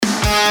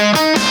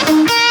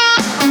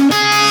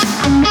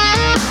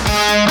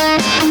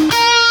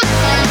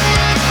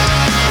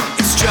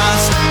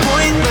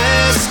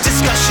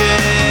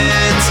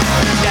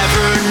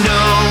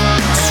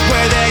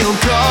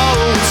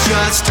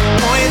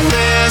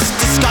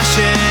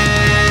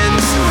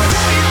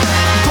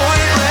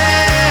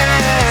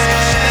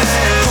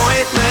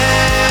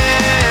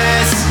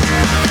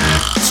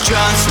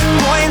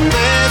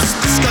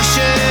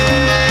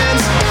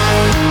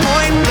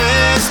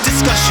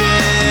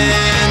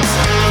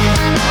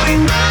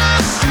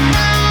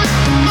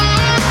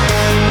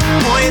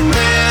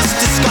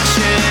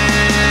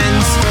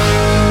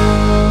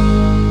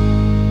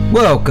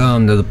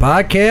Welcome to the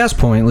podcast,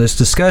 Pointless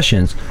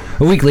Discussions,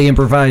 a weekly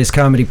improvised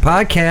comedy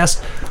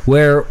podcast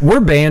where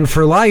we're banned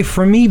for life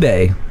from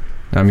eBay.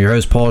 I'm your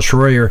host, Paul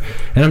Schroyer,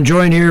 and I'm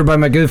joined here by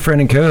my good friend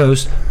and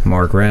co-host,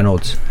 Mark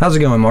Reynolds. How's it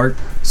going, Mark?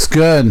 It's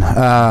good.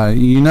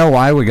 You know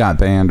why we got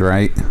banned,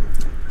 right?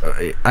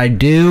 I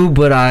do,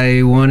 but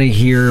I want to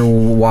hear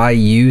why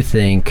you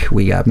think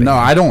we got banned. No,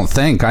 I don't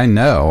think. I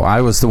know.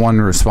 I was the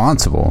one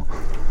responsible.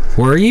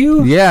 Were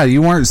you? Yeah,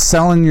 you weren't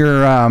selling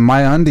your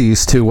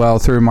MyUndies too well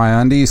through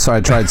MyUndies, so I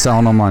tried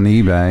selling them on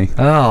eBay.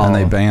 Oh. And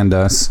they banned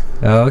us.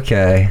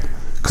 Okay.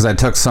 Because I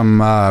took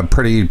some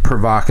pretty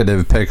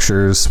provocative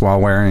pictures while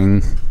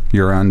wearing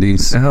your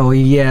undies. Oh,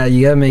 yeah,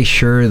 you gotta make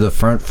sure the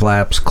front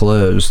flap's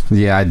closed.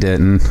 Yeah, I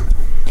didn't.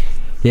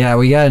 Yeah,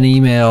 we got an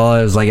email.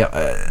 It was like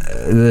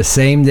the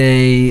same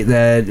day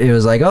that it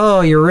was like,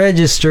 oh, you're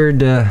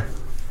registered to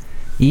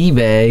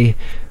eBay.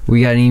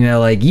 We got an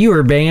email like, you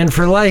were banned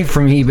for life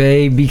from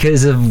eBay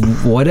because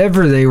of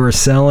whatever they were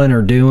selling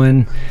or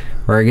doing.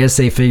 Or I guess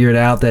they figured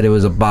out that it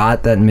was a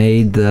bot that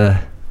made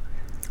the...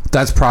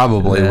 That's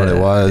probably what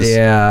it was.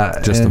 Yeah.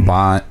 Just a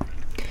bot.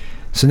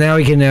 So now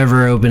we can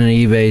never open an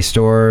eBay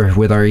store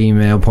with our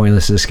email,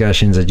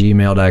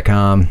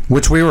 pointlessdiscussions@gmail.com.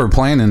 Which we were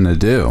planning to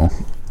do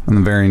in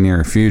the very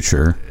near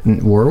future.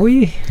 Were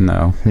we?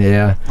 No.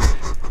 Yeah.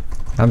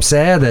 I'm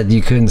sad that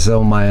you couldn't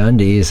sell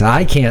MyUndies.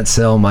 I can't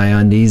sell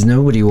MyUndies.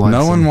 Nobody wants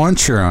them. No one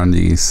wants your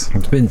undies.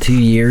 It's been 2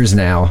 years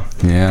now.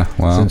 Yeah,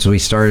 well. Since we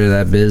started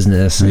that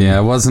business. Yeah,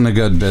 it wasn't a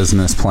good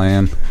business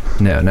plan.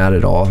 No, not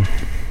at all.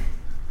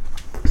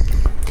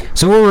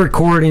 So we're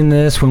recording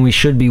this when we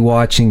should be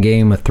watching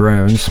Game of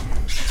Thrones.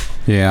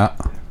 Yeah.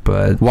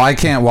 But... Well, I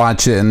can't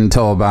watch it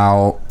until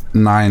about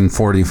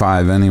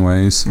 9:45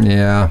 anyways.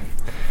 Yeah.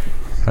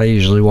 I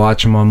usually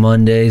watch them on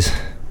Mondays.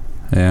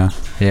 Yeah.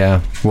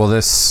 Yeah. Well,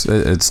 it's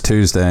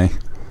Tuesday.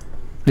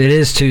 It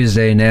is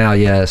Tuesday now,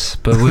 yes.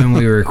 But when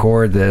we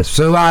record this.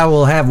 So I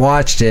will have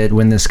watched it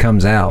when this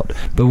comes out.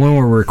 But when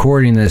we're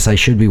recording this, I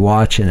should be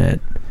watching it.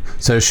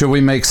 So should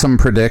we make some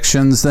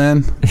predictions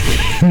then?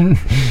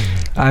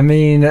 I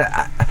mean,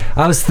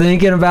 I was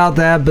thinking about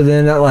that, but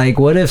then, like,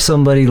 what if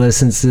somebody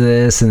listens to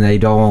this and they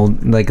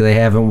don't, like, they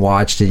haven't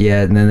watched it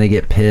yet, and then they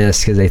get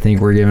pissed because they think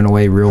we're giving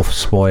away real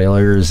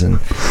spoilers? And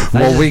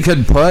well, we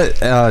could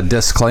put a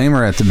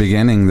disclaimer at the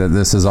beginning that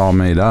this is all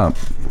made up.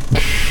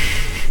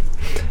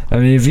 I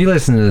mean, if you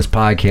listen to this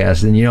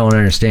podcast and you don't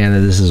understand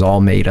that this is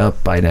all made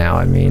up by now,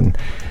 I mean,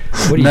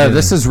 what are you doing?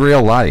 This is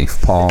real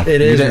life, Paul.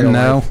 It is. You didn't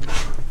know?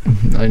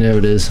 Life. I know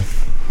it is.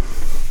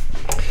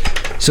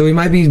 So we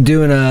might be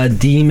doing a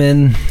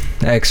demon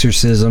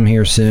exorcism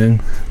here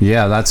soon.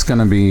 Yeah, that's going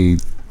to be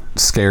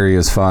scary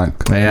as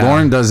fuck. Yeah.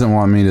 Lauren doesn't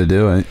want me to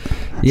do it.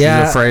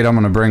 Yeah. She's afraid I'm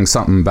going to bring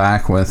something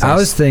back with us. I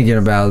was thinking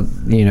about,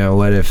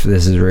 what if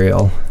this is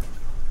real?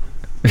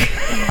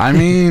 I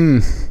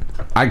mean,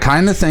 I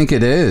kind of think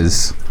it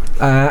is.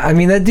 I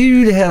mean, that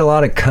dude had a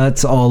lot of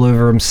cuts all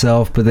over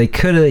himself, but they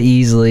could have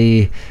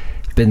easily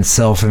been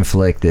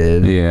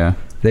self-inflicted. Yeah.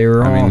 They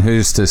were all... I mean,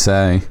 who's to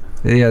say?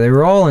 Yeah, they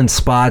were all in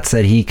spots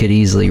that he could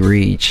easily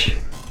reach.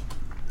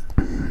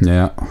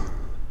 Yeah.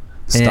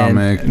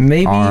 Stomach,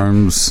 maybe,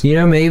 arms.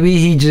 Maybe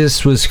he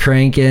just was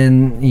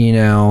cranking,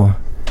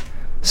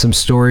 some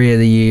story of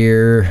the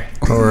year,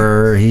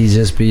 or he's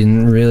just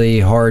being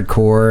really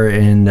hardcore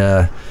and,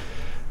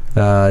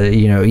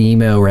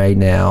 emo right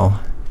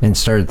now, and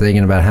started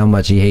thinking about how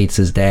much he hates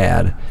his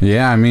dad.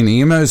 Yeah, I mean,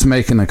 emo's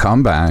making a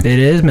comeback. It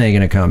is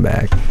making a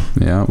comeback.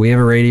 Yeah. We have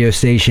a radio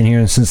station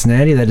here in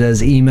Cincinnati that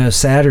does emo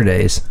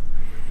Saturdays.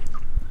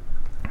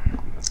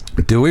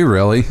 Do we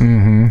really?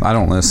 Mm-hmm. I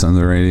don't listen to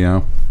the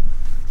radio.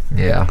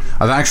 Yeah.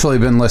 I've actually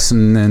been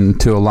listening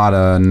to a lot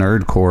of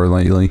nerdcore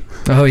lately.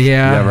 Oh,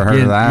 yeah. You ever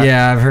heard of that?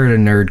 Yeah, I've heard of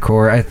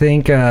nerdcore. I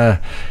think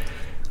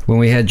when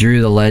we had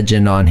Drew the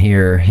Legend on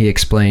here, he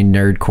explained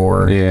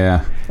nerdcore.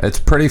 Yeah. It's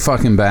pretty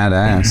fucking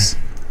badass.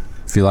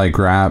 If you like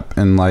rap,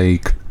 and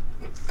like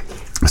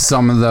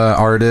some of the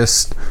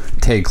artists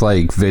take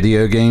like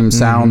video game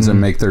sounds and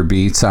make their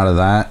beats out of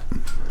that.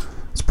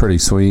 It's pretty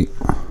sweet.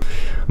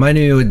 My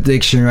new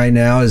addiction right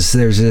now is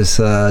there's this,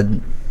 I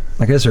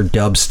guess they're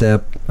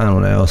dubstep, I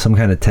don't know, some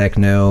kind of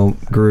techno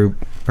group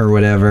or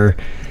whatever,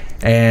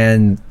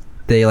 and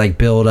they like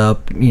build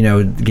up,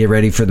 get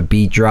ready for the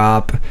beat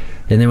drop,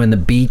 and then when the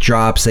beat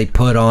drops, they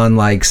put on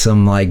like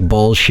some like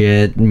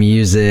bullshit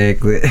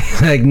music,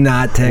 like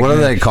not techno. What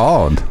are they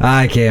called?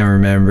 I can't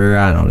remember.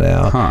 I don't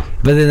know. Huh.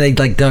 But then they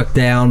like duck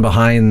down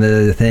behind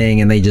the thing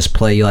and they just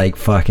play like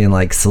fucking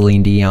like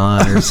Celine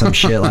Dion or some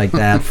shit like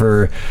that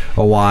for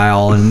a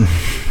while, and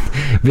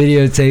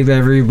videotape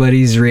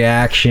everybody's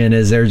reaction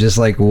as they're just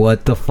like,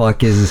 what the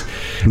fuck is...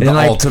 The and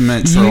like,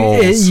 ultimate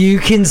trolls. You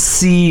can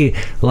see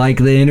like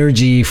the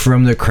energy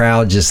from the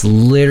crowd just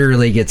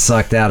literally get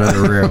sucked out of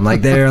the room.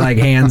 Like they're like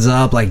hands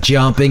up, like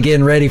jumping,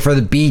 getting ready for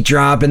the beat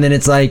drop, and then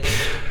it's like...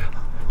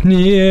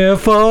 near,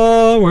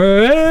 far,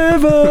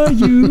 wherever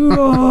you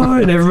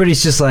are, and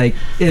everybody's just like,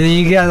 and then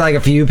you got like a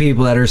few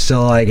people that are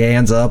still like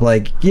hands up,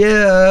 like,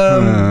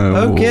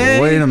 yeah, okay,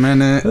 wait a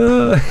minute.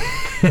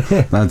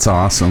 That's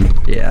awesome.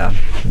 Yeah,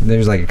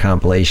 There's like a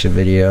compilation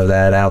video of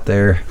that out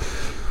there,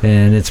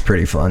 and it's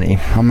pretty funny.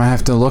 I'm gonna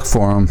have to look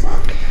for them.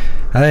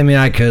 I mean,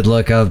 I could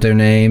look up their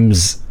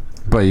names,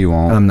 but you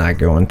won't. I'm not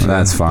going to.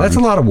 That's fine. That's a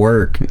lot of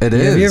work. It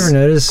is. Have you ever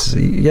noticed?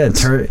 Yeah,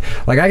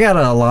 like I got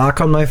a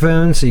lock on my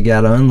phone, so you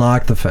got to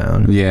unlock the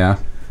phone. Yeah,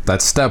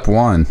 that's step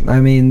one.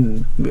 I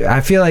mean,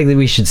 I feel like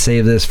we should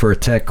save this for a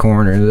Tech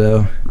Corner,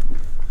 though.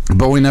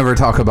 But we never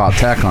talk about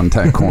tech on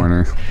Tech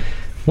Corner.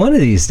 One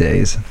of these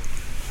days.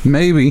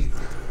 Maybe.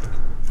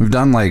 We've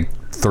done like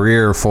 3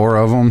 or 4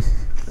 of them.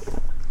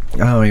 I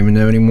don't even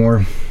know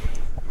anymore.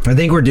 I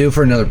think we're due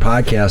for another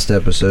podcast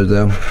episode,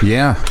 though.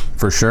 Yeah,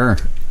 for sure.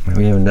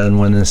 We haven't done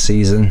one this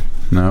season.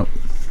 Nope.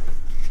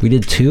 We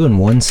did 2 in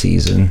one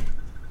season.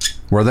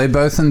 Were they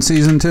both in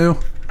season 2?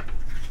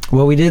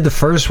 Well, we did the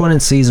first one in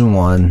season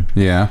 1.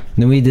 Yeah.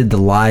 Then we did the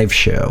live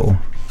show,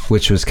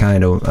 which was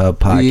kind of a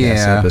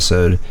podcast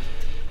episode.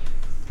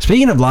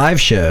 Speaking of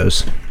live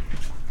shows,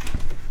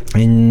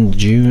 in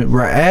June,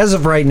 as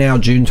of right now,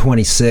 June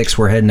 26th,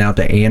 we're heading out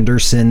to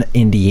Anderson,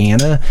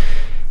 Indiana.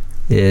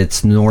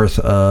 It's north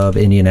of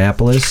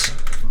Indianapolis.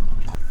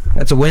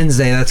 That's a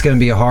Wednesday. That's going to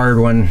be a hard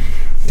one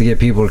to get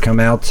people to come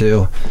out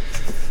to.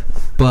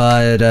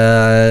 But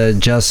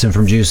Justin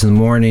from Juice in the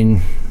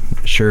Morning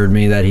assured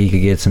me that he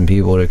could get some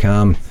people to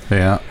come.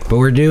 Yeah. But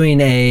we're doing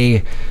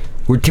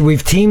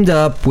we've teamed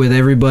up with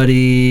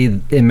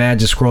everybody in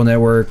Magic Squirrel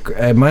Network,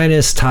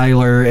 minus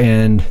Tyler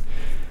and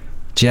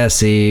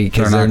Jesse,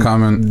 because they're not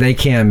coming. They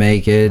can't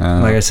make it.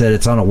 Like I said,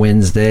 it's on a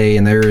Wednesday,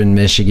 and they're in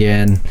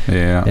Michigan.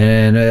 Yeah.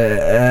 And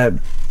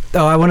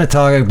I want to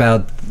talk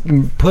about.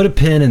 Put a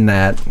pin in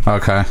that.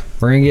 Okay.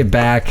 We're gonna get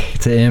back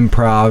to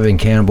improv and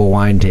cannibal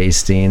wine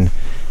tasting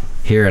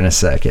here in a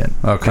second.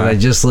 Okay. I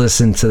just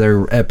listened to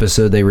their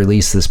episode they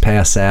released this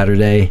past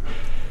Saturday.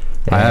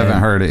 I haven't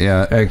heard it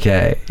yet.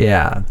 Okay.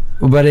 Yeah.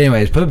 But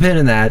anyways, put a pin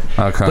in that.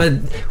 Okay.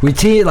 But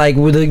with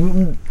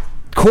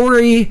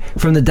Corey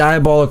from the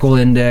Diabolical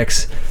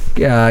Index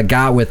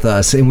got with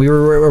us, and we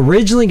were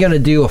originally going to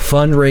do a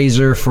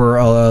fundraiser for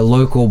a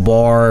local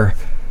bar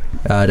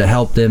to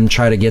help them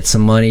try to get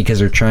some money because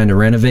they're trying to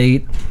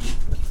renovate.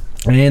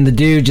 And the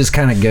dude just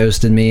kind of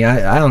ghosted me.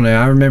 I don't know.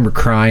 I remember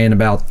crying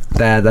about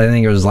that. I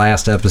think it was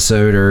last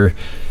episode, or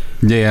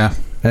yeah,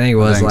 I think it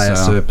was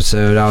last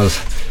episode. I was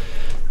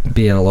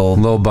being a little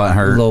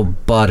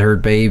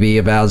butthurt baby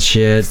about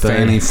shit. But,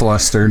 fanny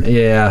flustered.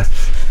 Yeah.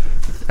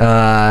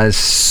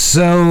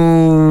 So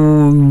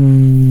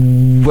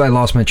I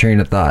lost my train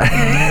of thought.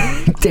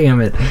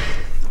 Damn it.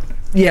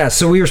 Yeah,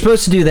 so we were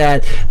supposed to do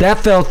that. That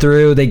fell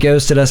through. They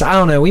ghosted us. I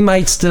don't know. We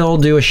might still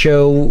do a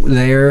show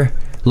there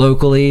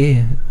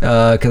locally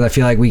because I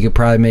feel like we could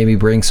probably maybe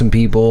bring some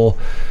people.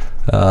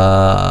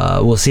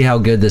 We'll see how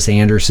good this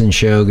Anderson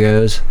show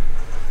goes.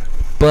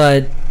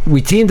 But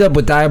we teamed up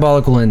with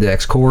Diabolical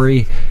Index,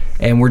 Corey,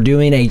 and we're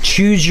doing a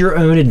choose your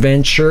own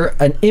adventure,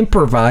 an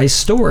improvised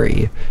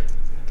story.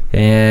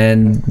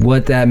 And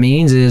what that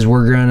means is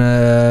we're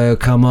gonna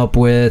come up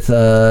with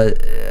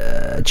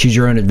a choose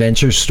your own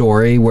adventure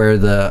story where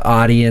the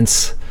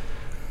audience,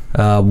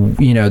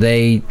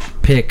 they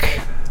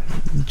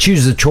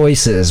choose the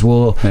choices.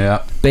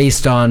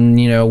 Based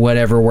on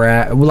whatever we're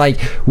at. Like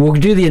we'll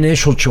do the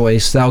initial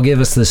choice. That'll give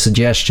us the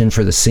suggestion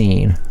for the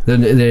scene,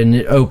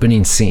 the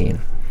opening scene.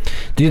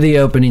 Do the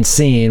opening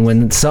scene.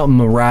 When something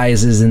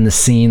arises in the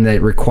scene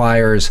that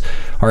requires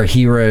our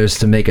heroes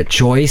to make a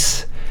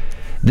choice,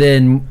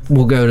 then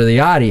we'll go to the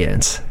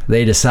audience.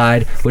 They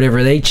decide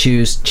whatever they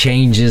choose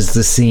changes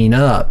the scene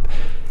up.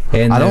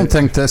 And I don't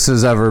think this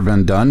has ever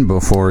been done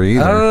before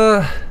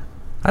either.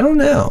 I don't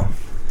know.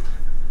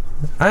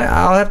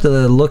 I'll have to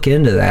look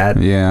into that.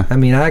 Yeah. I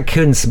mean, I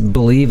couldn't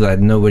believe that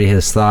nobody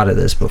has thought of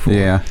this before.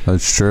 Yeah,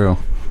 that's true.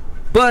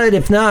 But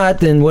if not,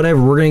 then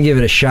whatever. We're going to give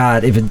it a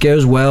shot. If it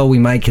goes well, we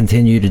might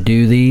continue to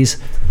do these.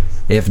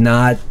 If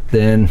not,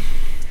 then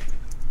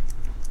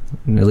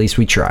at least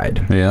we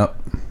tried. Yep.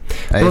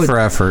 For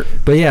effort.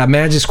 But yeah,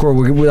 Magic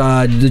Squirrel,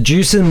 the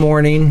Juice in the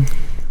Morning,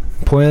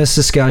 Pointless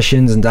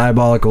Discussions, and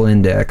Diabolical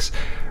Index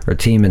are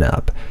teaming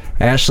up.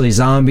 Ashley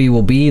Zombie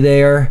will be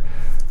there.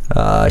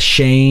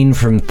 Shane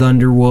from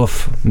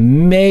Thunderwolf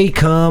may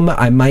come.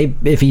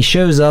 If he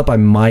shows up, I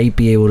might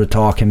be able to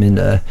talk him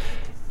into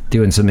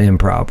doing some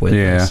improv with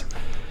us.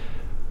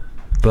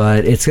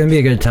 But it's going to be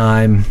a good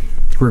time,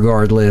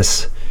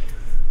 regardless.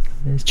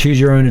 Choose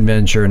your own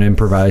adventure, an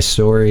improvised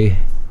story.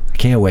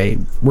 Can't wait.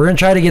 We're going to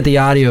try to get the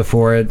audio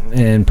for it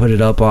and put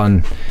it up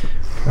on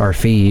our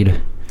feed.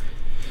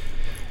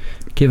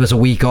 Give us a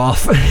week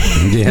off.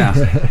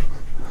 Yeah.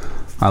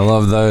 I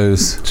love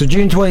those. So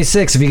June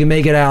 26th, if you can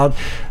make it out.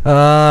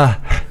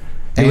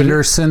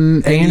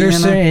 Anderson,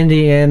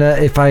 Indiana.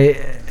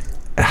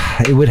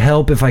 It would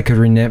help if I could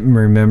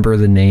remember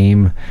the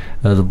name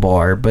of the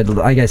bar. But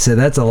like I said,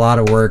 that's a lot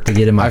of work to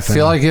get in my phone. I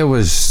feel like it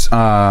was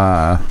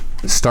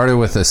started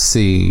with a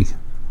C.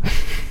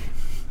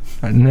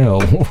 No.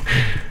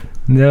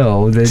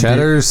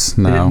 Cheddar's?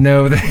 No.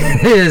 No,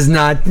 that is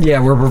not. Yeah,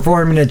 we're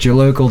performing at your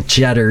local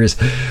Cheddar's.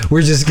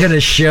 We're just going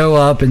to show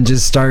up and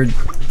just start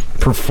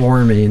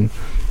performing.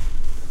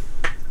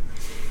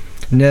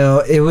 No,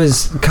 it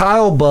was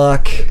Kyle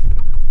Buck.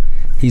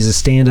 He's a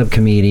stand-up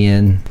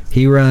comedian.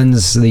 He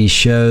runs these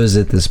shows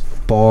at this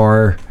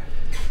bar.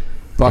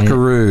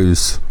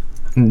 Buckaroos.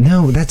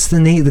 No, that's the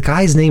name. The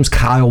guy's name's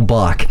Kyle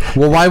Buck.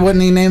 Well, why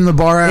wouldn't he name the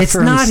bar after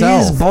himself? It's not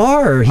his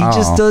bar. He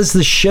just does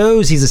the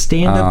shows. He's a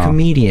stand-up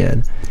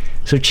comedian.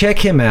 So check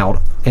him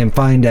out and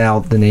find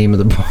out the name of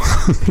the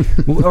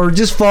bar. Or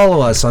just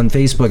follow us on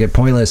Facebook at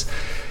Pointless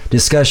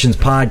Discussions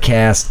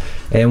Podcast,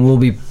 and we'll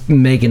be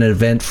making an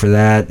event for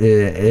that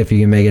if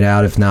you can make it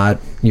out. If not,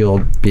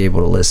 you'll be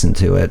able to listen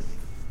to it.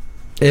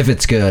 If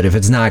it's good. If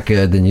it's not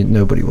good, then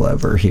nobody will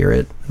ever hear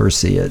it or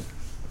see it.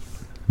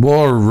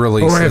 We'll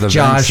release it eventually. Or if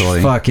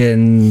Josh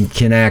fucking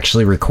can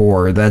actually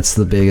record. That's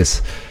the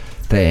biggest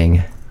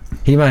thing.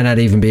 He might not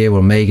even be able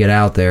to make it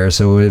out there,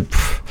 so I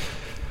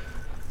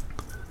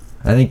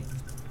think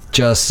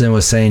Justin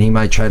was saying he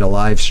might try to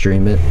live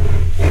stream it.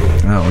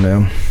 I don't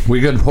know. We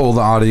could pull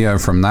the audio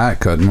from that,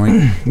 couldn't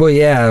we? Well,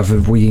 yeah,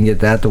 if we can get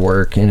that to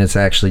work and it's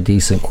actually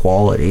decent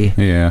quality.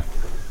 Yeah,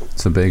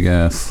 it's a big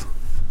F.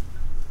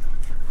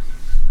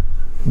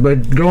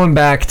 But going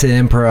back to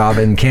improv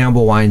and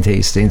Campbell wine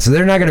tasting, so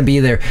they're not going to be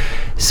there.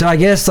 So I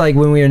guess like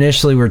when we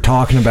initially were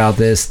talking about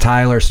this,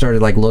 Tyler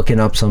started like looking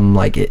up some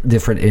like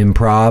different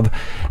improv,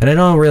 and I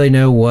don't really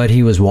know what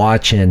he was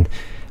watching,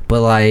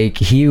 but like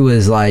he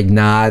was like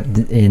not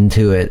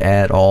into it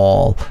at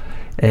all,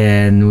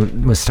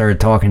 and was started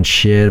talking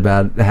shit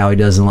about how he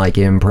doesn't like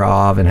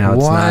improv and how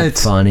it's not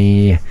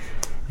funny,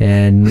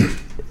 and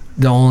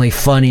the only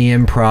funny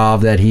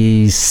improv that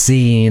he's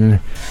seen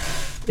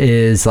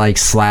is like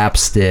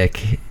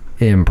slapstick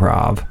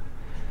improv.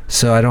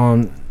 So I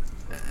don't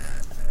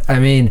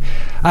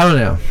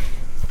know.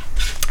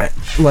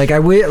 Like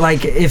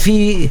like if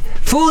he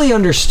fully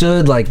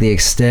understood like the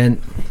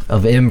extent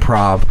of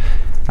improv,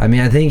 I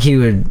mean, I think he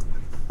would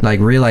like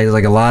realize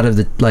like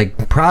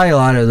probably a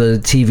lot of the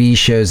TV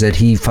shows that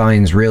he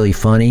finds really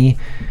funny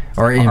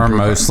are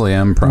mostly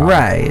improv.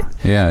 Right.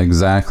 Yeah,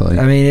 exactly.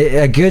 I mean,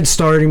 a good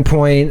starting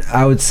point,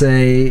 I would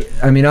say,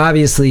 I mean,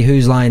 obviously,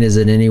 Whose Line Is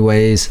It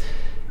Anyways?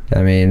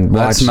 I mean,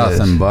 that's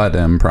nothing but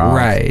improv.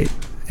 Right.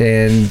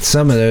 And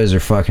some of those are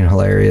fucking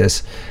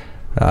hilarious.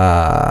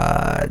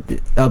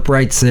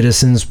 Upright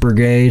Citizens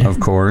Brigade.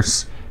 Of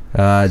course.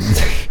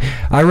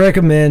 I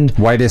recommend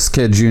Whitest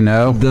Kids You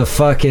Know. The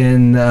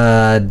fucking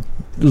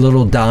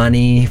Little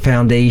Donnie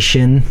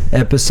Foundation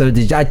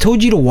episode. I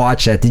told you to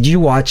watch that. Did you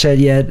watch that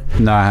yet?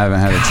 No, I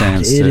haven't had a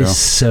chance to. It is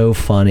so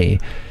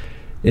funny.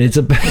 It's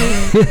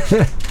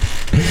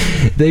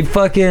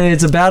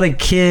it's about a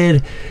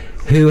kid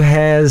who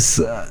has,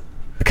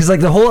 because like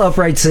the whole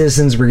Upright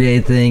Citizens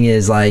Brigade thing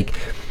is like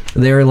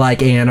they're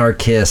like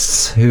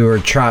anarchists who are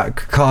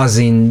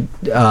causing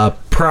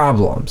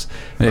problems,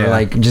 or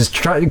like just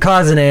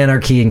causing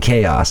anarchy and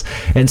chaos,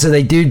 and so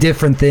they do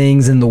different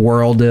things in the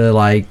world to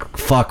like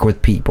fuck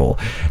with people.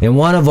 And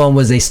one of them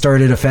was they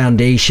started a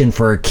foundation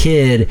for a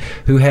kid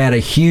who had a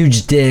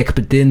huge dick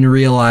but didn't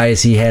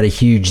realize he had a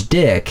huge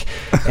dick,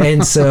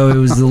 and so it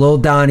was the Little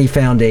Donnie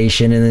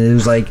Foundation, and it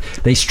was like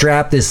they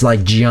strapped this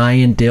like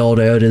giant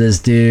dildo to this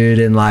dude,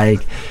 and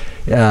like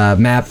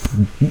Matt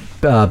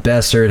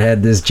Bessert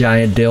had this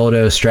giant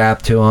dildo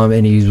strapped to him,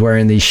 and he's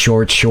wearing these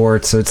short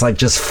shorts, so it's like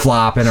just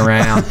flopping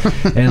around.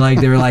 And like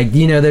they were like,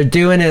 they're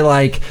doing it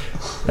like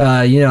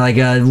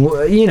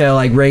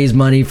like raise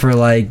money for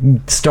like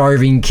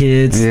starving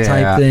kids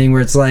type thing,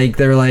 where it's like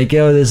they're like,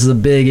 oh, this is a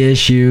big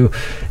issue,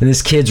 and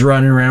this kid's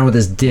running around with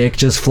his dick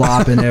just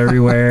flopping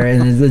everywhere,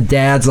 and the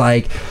dad's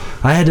like,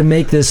 I had to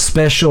make this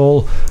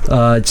special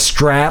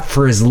strap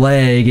for his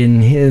leg,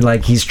 and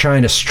he's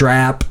trying to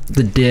strap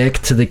the dick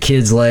to the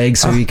kid's leg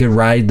so he could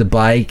ride the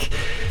bike,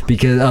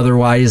 because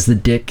otherwise the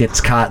dick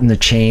gets caught in the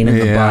chain of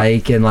the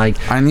bike. And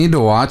like, I need to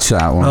watch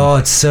that one. Oh,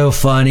 it's so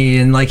funny.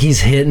 And like he's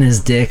hitting his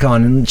dick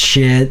on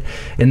shit,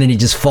 and then he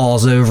just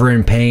falls over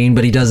in pain,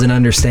 but he doesn't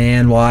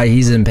understand why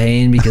he's in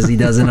pain, because he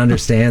doesn't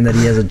understand that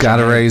he has a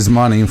gotta raise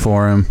money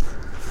for him.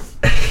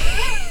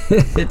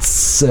 It's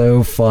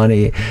so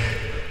funny.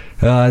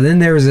 Then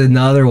there was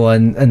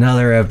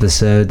another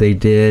episode they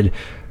did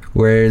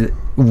where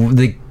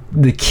the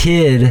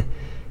kid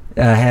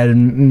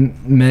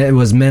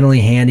was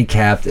mentally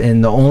handicapped,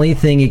 and the only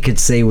thing he could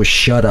say was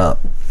 "shut up."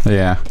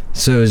 Yeah.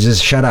 So it was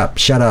just shut up,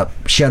 shut up,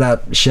 shut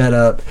up, shut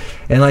up.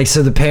 And like,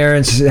 so the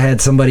parents had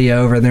somebody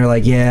over, and they're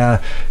like,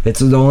 yeah, it's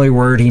the only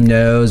word he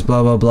knows,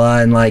 blah, blah,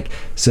 blah. And like,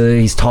 so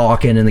he's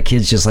talking, and the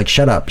kid's just like,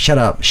 shut up, shut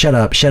up, shut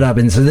up, shut up.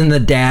 And so then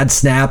the dad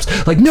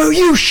snaps, like, no,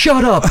 you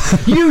shut up.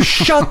 You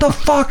shut the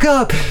fuck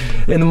up.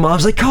 And the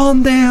mom's like,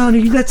 calm down.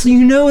 That's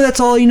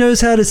all he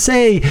knows how to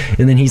say.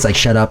 And then he's like,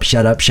 shut up,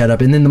 shut up, shut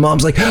up. And then the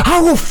mom's like, I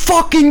will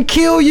fucking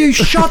kill you.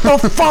 Shut the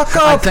fuck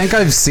up. I think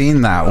I've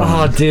seen that one.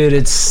 Oh, dude,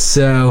 it's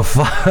so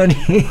funny.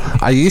 funny.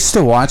 I used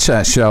to watch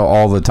that show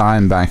all the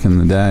time back in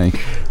the day.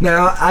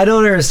 Now, I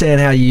don't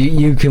understand how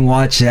you can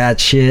watch that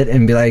shit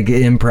and be like,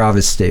 improv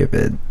is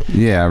stupid.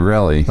 Yeah,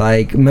 really.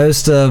 Like,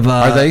 most of...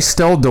 Are they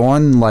still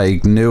doing,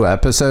 like, new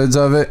episodes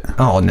of it?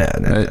 Oh, no.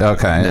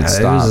 Okay, No, it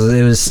stopped.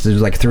 it was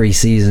like 3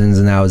 seasons,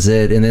 and that was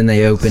it. And then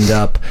they opened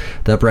up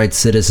the Upright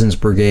Citizens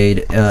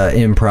Brigade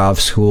improv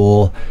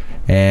school.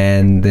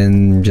 And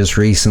then just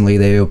recently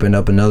they opened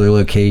up another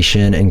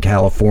location in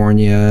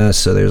California.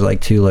 So there's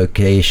like 2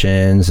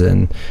 locations,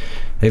 and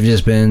they've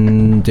just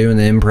been doing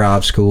the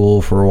improv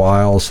school for a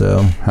while. So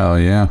Hell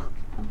yeah.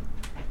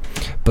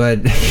 but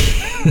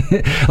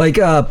like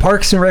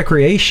Parks and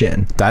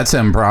Recreation, That's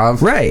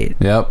improv. right?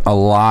 Yep, a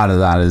lot of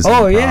that is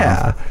Oh improv.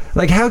 yeah.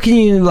 Like, how can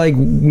you like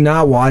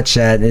not watch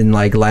that and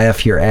like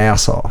laugh your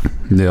ass off?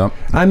 Yep.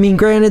 I mean,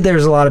 granted,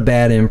 there's a lot of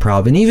bad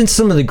improv, and even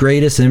some of the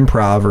greatest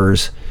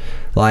improvers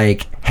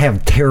like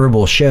have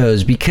terrible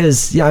shows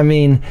because, I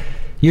mean,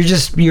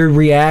 you're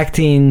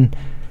reacting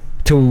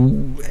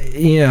to,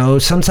 you know,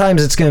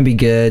 sometimes it's going to be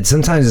good,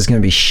 sometimes it's going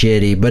to be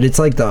shitty, but it's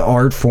like the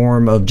art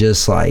form of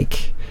just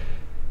like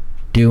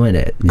doing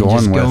it, and Going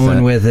just with going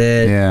it. with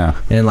it, Yeah.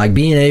 and like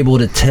being able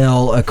to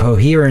tell a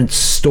coherent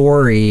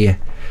story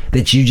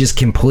that you just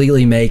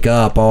completely make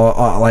up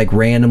all like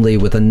randomly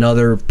with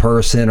another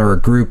person or a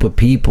group of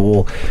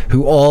people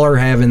who all are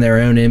having their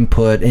own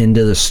input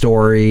into the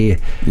story.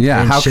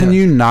 Yeah, and how shit. can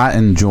you not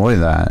enjoy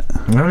that?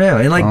 I don't know.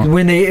 And like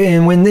when the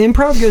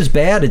improv goes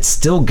bad, it's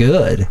still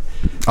good.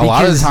 A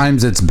lot of Because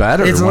times it's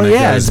better it's when it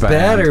goes it's bad.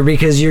 better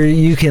because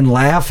you can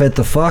laugh at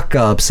the fuck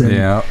ups. And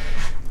Yeah.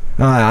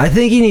 I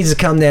think he needs to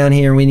come down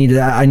here.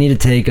 I need to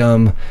take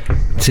him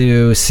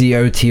to see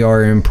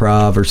OTR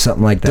Improv or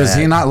something like that. Does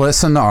he not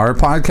listen to our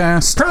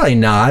podcast? Probably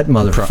not,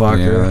 motherfucker.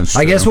 Yeah, that's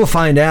I guess true. we'll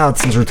find out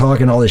since we're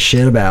talking all this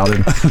shit about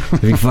him.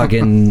 If he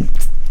fucking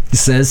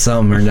says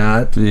something or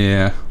not.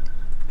 Yeah.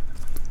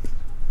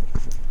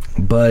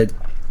 But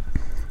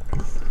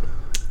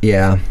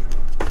yeah.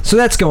 So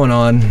that's going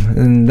on,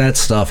 and that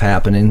stuff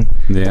happening.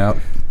 Yeah.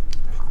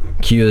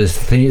 Cue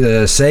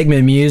the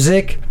segment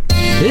music.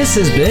 This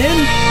has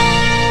been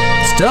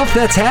Stuff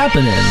That's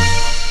Happening.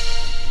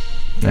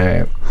 All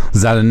right.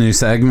 Is that a new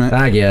segment?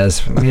 I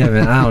guess. We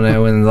haven't, I don't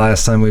know when the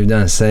last time we've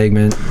done a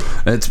segment.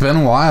 It's been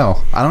a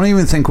while. I don't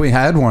even think we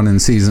had one in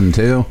season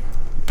 2.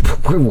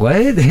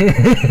 What?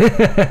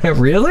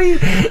 Really?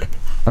 I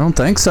don't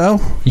think so.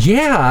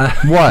 Yeah.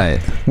 What?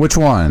 Which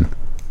one?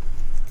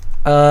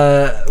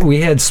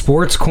 We had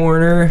Sports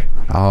Corner.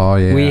 Oh,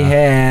 yeah. We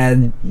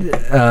had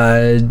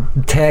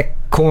Tech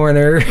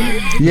Corner.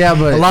 Yeah,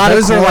 but A lot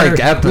those of are corner. like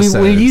episodes.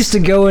 We used to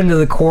go into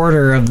the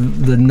corner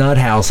of the Nut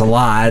House a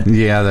lot.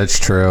 Yeah, that's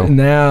true.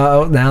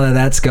 Now that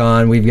that's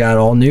gone, we've got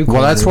all new corners.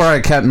 Well, that's where I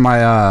kept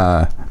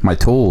my my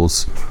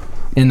tools.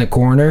 In the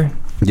corner.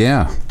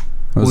 Yeah.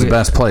 It was the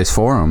best place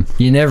for them.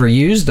 You never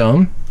used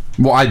them.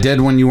 Well, I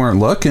did when you weren't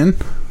looking.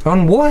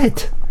 On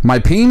what? My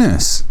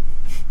penis.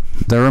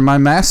 They were my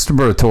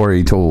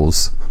masturbatory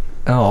tools.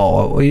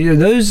 Oh,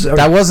 those are...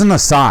 That wasn't a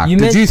sock. You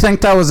Did meant- you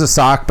think that was a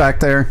sock back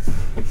there?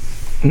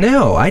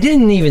 No, I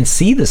didn't even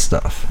see the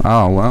stuff.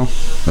 Oh, well.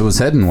 It was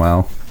hidden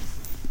well.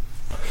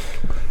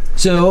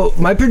 So,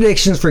 my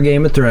predictions for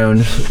Game of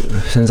Thrones,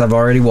 since I've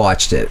already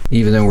watched it,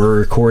 even though we're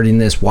recording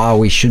this while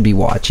we should be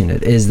watching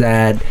it, is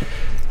that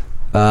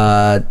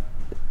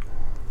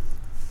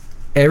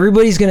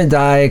everybody's going to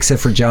die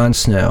except for Jon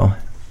Snow.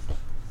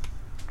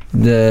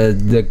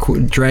 The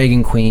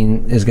Dragon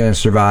Queen is going to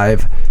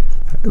survive.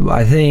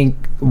 I think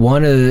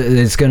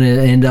it's going to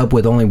end up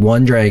with only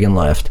one dragon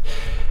left.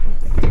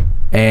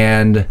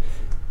 And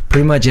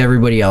pretty much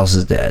everybody else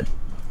is dead.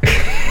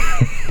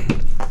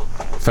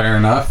 Fair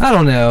enough. I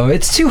don't know.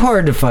 It's too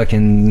hard to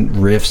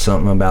fucking riff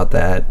something about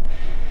that.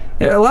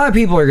 A lot of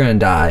people are going to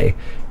die.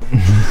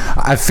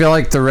 I feel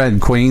like the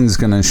Red Queen's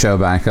going to show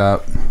back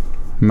up.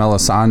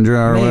 Melisandre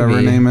or whatever her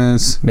Maybe. name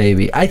is.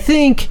 Maybe. I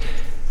think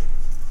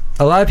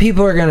a lot of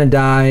people are going to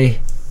die,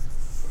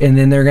 and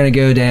then they're going to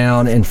go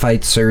down and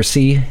fight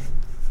Cersei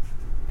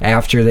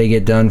after they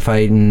get done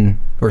fighting.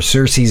 Or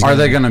Cersei's. Are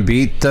they going to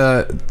beat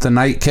the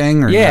Night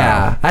King? Or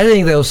Yeah, I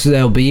think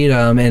they'll beat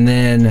them, and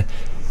then,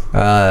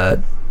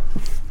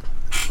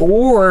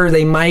 or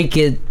they might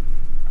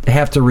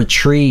have to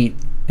retreat,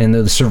 and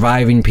the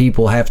surviving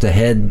people have to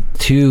head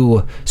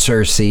to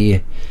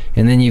Cersei,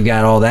 and then you've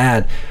got all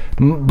that.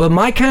 But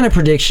my kind of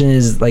prediction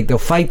is like they'll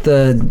fight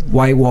the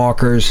White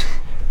Walkers,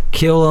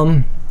 kill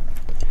them.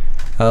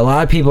 A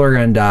lot of people are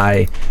going to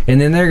die, and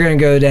then they're going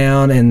to go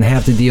down and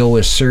have to deal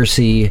with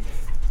Cersei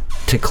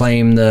to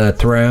claim the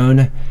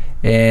throne,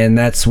 and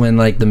that's when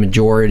like the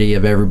majority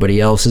of everybody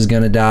else is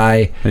going to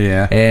die.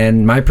 Yeah.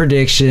 And my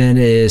prediction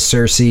is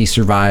Cersei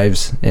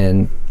survives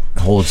and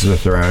holds the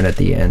throne at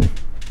the end.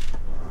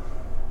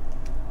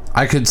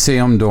 I could see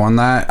them doing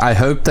that. I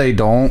hope they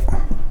don't,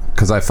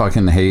 because I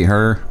fucking hate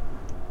her.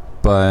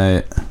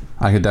 But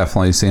I could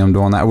definitely see them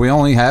doing that. We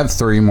only have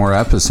 3 more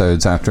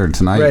episodes after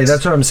tonight. Right,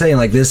 that's what I'm saying.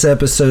 Like, this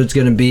episode's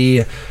going to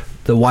be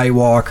the White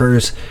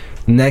Walkers.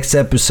 Next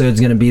episode's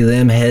gonna be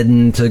them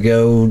heading to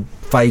go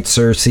fight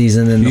Cersei's,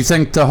 and then You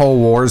think the whole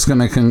war is going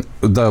to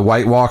the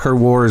White Walker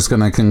War is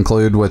going to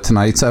conclude with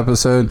tonight's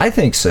episode? I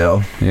think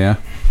so. Yeah.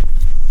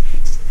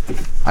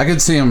 I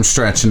could see them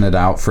stretching it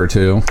out for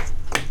 2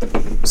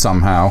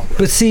 somehow.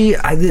 But see,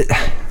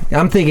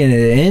 I'm thinking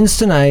it ends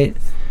tonight.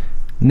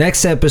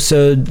 Next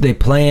episode, they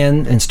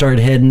plan and start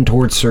heading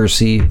towards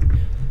Cersei,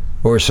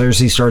 or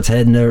Cersei starts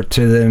heading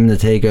to them to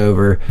take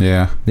over.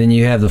 Yeah. Then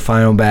you have the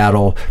final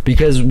battle,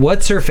 because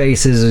what's her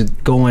face is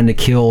going to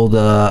kill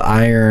the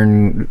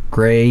Iron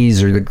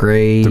Greys or the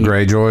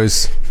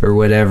Greyjoys or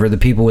whatever, the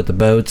people with the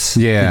boats.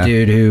 Yeah. The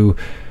dude who.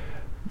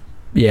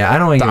 Yeah, I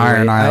don't want to give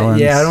Iron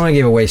Islands. I don't want to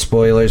give away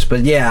spoilers, but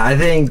yeah, I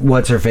think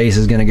what's her face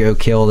is going to go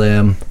kill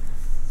them.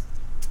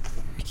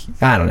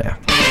 I don't know.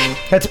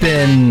 That's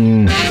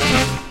been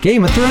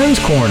Game of Thrones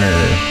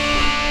Corner.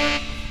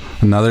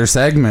 Another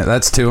segment.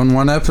 That's 2 in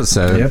 1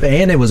 episode. Yep,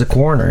 and it was a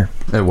corner.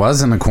 It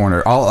was in a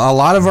corner. A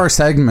lot of our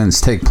segments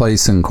take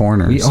place in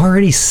corners. We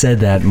already said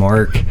that,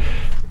 Mark.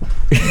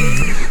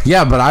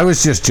 Yeah, but I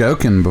was just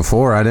joking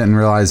before. I didn't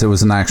realize it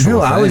was an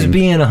actual thing. I was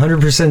being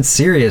 100%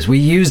 serious. We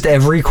used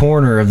every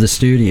corner of the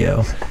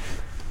studio.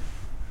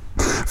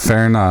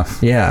 Fair enough.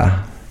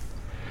 Yeah.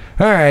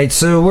 All right,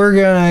 so we're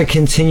going to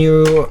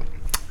continue.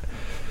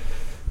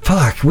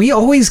 Fuck, we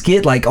always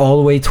get like all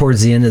the way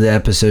towards the end of the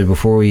episode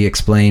before we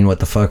explain what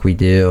the fuck we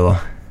do.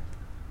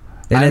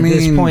 And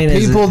this point,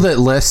 people that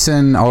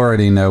listen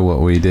already know what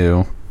we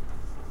do.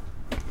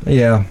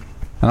 Yeah.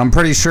 And I'm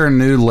pretty sure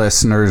new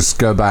listeners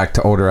go back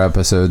to older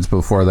episodes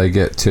before they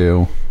get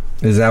to.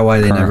 Is that why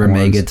they never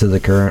make it to the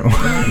current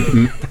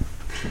one?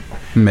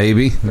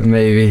 Maybe.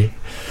 Maybe.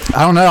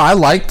 I don't know. I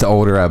like the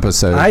older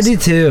episodes. I do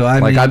too.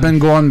 I've been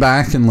going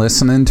back and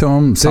listening to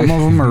them. Some of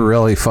them are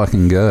really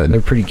fucking good.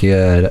 They're pretty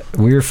good.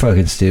 We were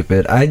fucking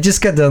stupid. I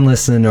just got done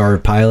listening to our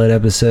pilot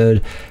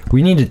episode.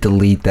 We need to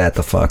delete that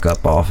the fuck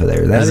up off of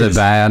there. Is it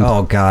bad?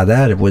 Oh god,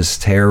 that was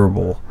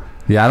terrible.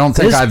 Yeah, I don't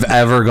think I've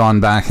ever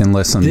gone back and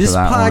listened to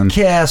that one. This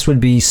podcast would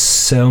be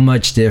so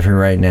much different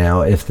right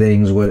now if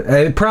things would...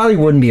 It probably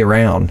wouldn't be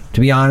around,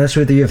 to be honest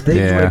with you. If things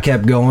would have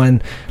kept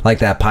going like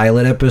that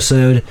pilot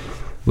episode,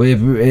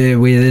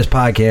 this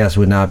podcast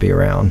would not be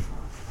around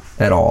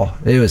at all.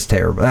 It was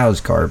terrible. That was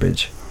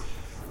garbage.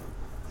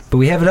 But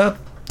we have it up,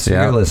 so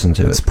you listen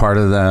to it. It's part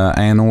of the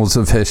annals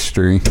of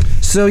history.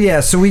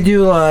 So, so we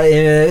do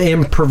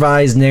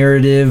improvised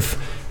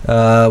narrative.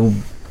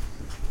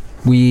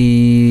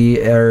 We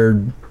are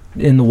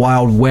in the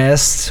Wild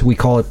West. We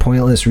call it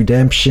Pointless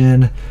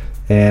Redemption.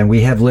 And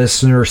we have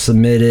listener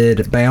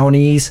submitted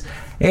bounties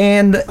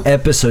and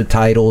episode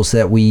titles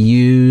that we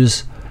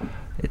use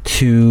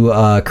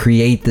to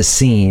create the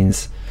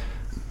scenes.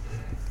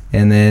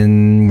 And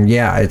then,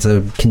 it's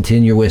a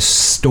continuous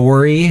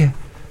story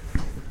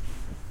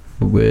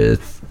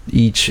with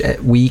each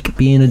week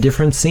being a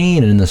different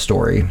scene in the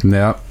story.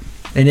 Yep.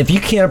 And if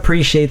you can't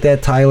appreciate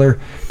that,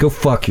 Tyler, go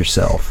fuck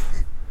yourself.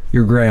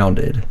 You're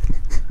grounded.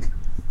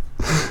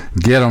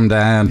 Get them,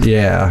 Dad.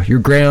 Yeah, you're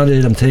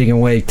grounded. I'm taking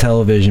away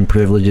television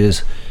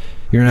privileges.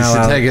 You're not allowed.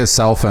 You should take his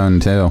cell phone,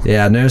 too.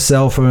 Yeah, no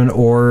cell phone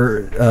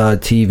or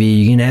TV.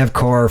 You can have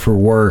car for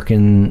work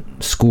and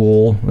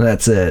school.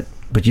 That's it.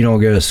 But you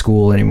don't go to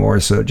school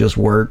anymore, so just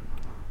work.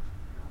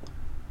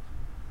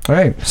 All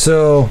right,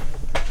 so...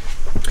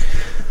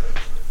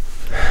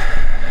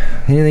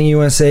 Anything you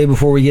want to say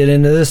before we get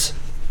into this?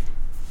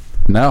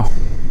 No.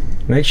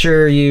 Make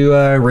sure you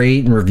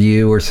rate and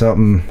review or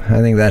something. I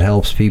think that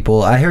helps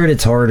people. I heard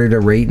it's harder to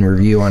rate and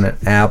review on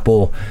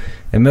Apple,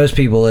 and most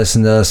people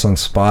listen to us on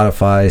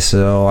Spotify,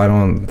 so I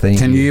don't think...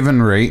 Can you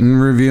even rate and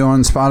review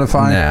on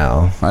Spotify?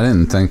 No. I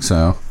didn't think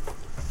so.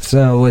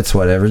 So it's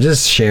whatever.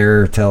 Just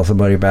share, tell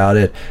somebody about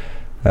it.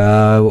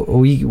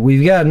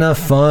 We've got enough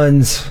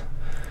funds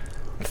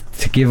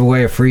to give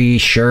away a free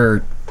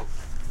shirt.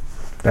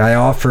 I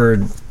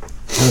offered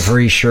a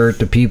free shirt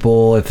to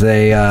people if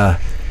they...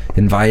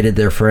 invited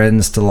their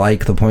friends to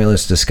like the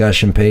Pointless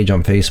Discussion page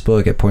on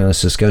Facebook at Pointless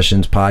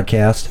Discussions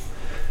Podcast.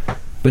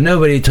 But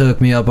nobody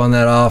took me up on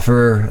that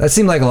offer. That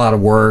seemed like a lot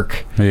of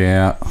work.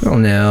 Yeah. I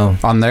don't know.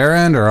 On their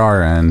end or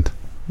our end?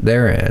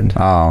 Their end.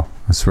 Oh,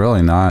 it's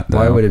really not, though.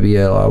 Why would it be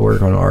a lot of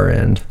work on our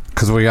end?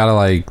 Because we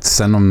gotta,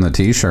 send them the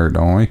t-shirt,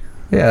 don't we?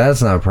 Yeah,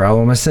 that's not a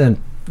problem. I sent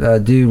a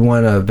dude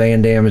won a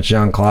Van Damme and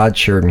Jean-Claude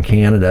shirt in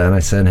Canada, and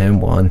I sent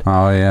him one.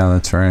 Oh, yeah,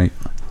 that's right.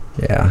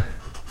 Yeah.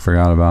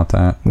 Forgot about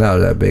that. Not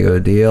that big of a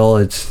deal.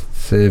 It's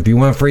if you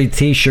want a free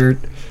t-shirt,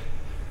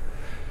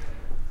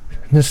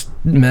 just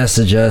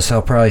message us.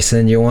 I'll probably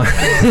send you one.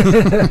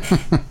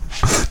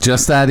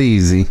 Just that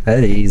easy.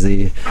 That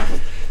easy.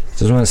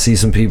 Just want to see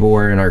some people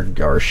wearing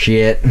our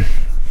shit.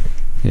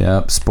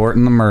 Yep,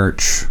 sporting the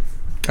merch.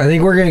 I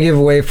think we're going to give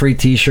away a free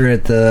t-shirt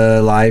at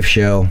the live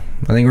show.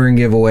 I think we're going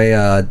to give away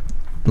a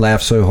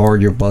Laugh So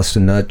Hard You're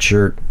Busting Nut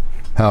shirt.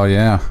 Hell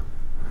yeah.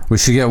 We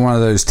should get one of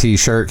those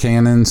t-shirt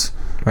cannons.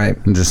 Right.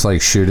 And just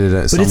shoot it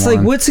at someone. But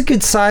it's what's a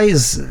good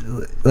size?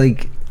 I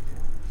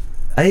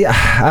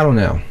don't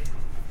know.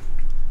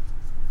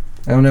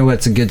 I don't know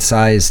what's a good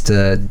size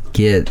to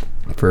get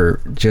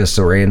for just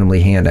to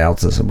randomly hand out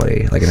to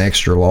somebody, like an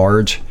extra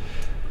large.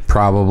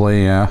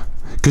 Probably, yeah.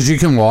 Because you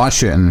can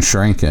wash it and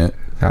shrink it.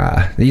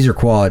 These are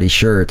quality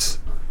shirts.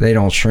 They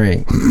don't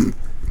shrink.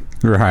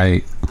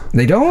 Right.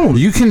 They don't.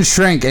 You can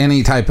shrink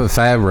any type of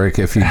fabric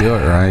if you do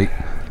it right.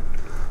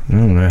 I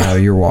don't know how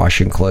you're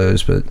washing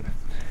clothes, but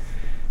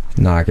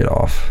knock it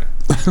off.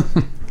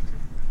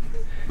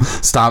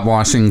 Stop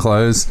washing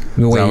clothes?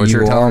 The way Is that what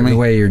you're telling me? The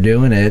way you're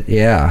doing it,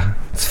 yeah.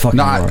 It's fucking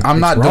wrong. I'm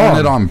not doing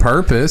it on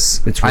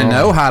purpose. It's I wrong.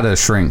 know how to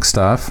shrink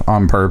stuff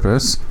on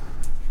purpose,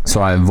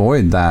 so I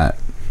avoid that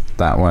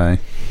way.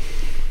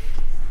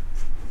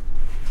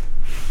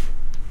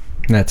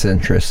 That's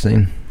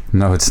interesting.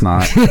 No, it's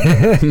not.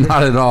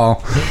 Not at all.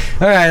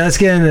 All right, let's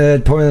get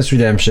into Pointless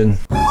Redemption.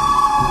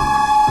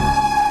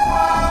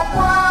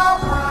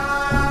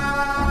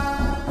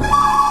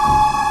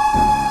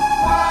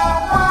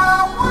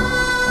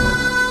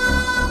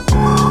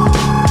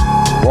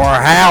 Well,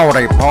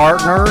 howdy,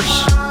 partners.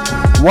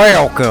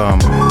 Welcome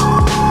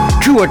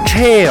to a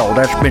tale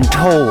that's been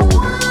told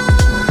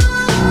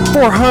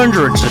for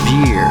hundreds of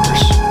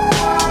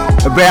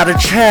years about a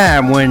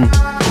time when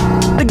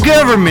the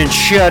government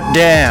shut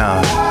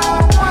down.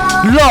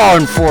 Law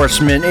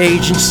enforcement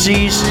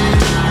agencies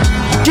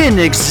didn't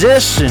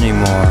exist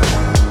anymore.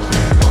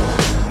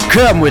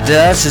 Come with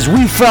us as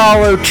we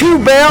follow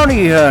two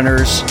bounty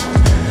hunters,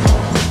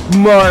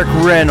 Mark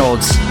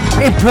Reynolds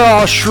and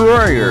Paul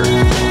Schroyer,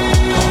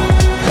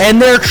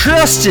 and their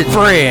trusted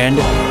friend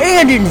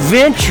and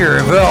inventor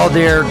of all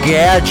their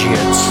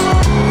gadgets,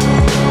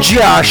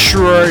 Josh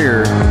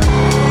Schroyer,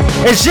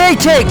 as they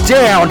take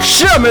down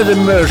some of the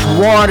most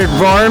wanted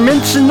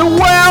varmints in the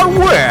Wild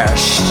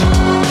West.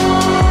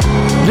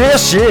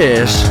 This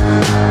is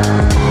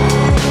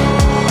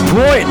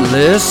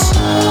Pointless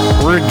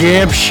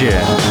Redemption.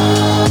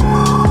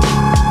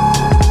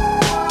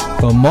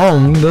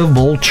 Among the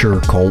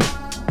Vulture Cult.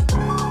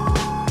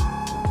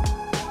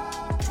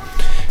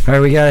 All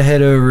right, we gotta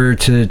head over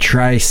to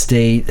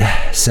Tri-State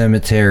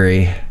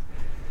Cemetery,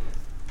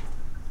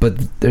 but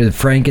the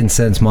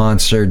frankincense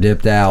monster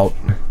dipped out.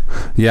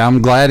 Yeah,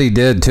 I'm glad he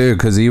did too,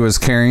 because he was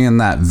carrying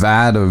that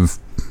vat of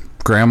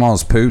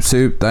grandma's poop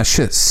soup. That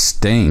shit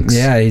stinks.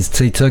 Yeah, he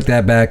took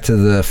that back to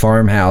the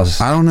farmhouse.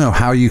 I don't know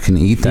how you can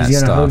eat that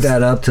He's gonna stuff. hook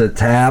that up to the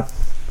tap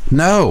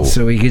No.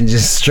 so we can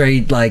just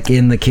straight like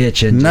in the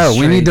kitchen. No,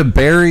 we need to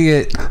bury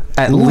it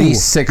at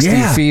least 60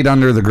 yeah. feet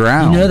under the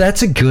ground. You know,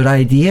 that's a good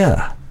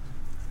idea.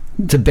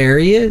 To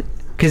bury it,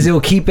 because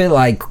it'll keep it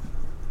like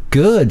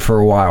good for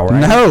a while, right?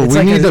 No, It's we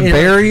like need to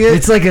bury it.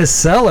 It's like a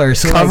cellar.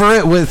 So Cover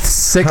it with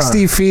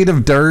 60 feet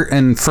of dirt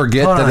and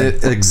forget Hold that on.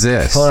 it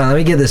exists. Hold on, let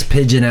me get this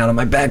pigeon out of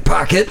my back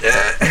pocket.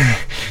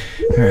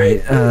 All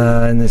right,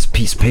 and this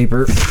piece of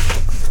paper.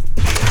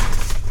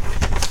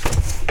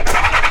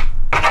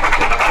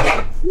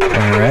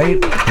 All right.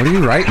 What are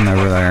you writing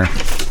over there?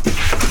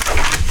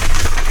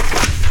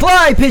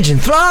 Fly, pigeon,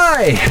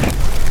 fly!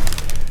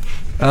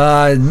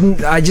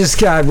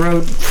 I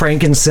wrote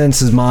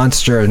Frankincense's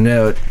monster a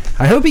note.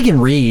 I hope he can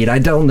read. I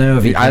don't know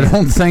if he can. I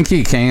don't think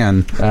he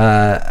can.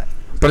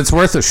 But it's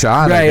worth a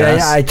shot, I Right,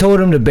 guess. I told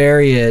him to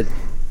bury it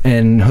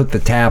and hook the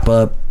tap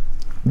up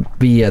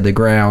via the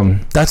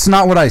ground. That's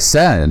not what I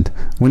said.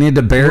 We need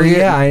to bury it.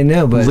 Yeah, I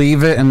know, but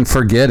leave it and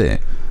forget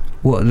it.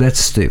 well, that's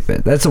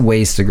stupid. That's a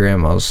waste of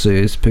grandma's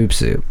poop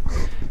soup.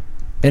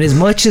 And as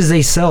much as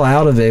they sell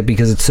out of it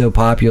because it's so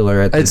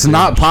popular at the It's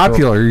not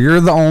popular.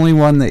 You're the only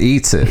one that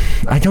eats it.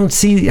 I don't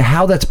see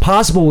how that's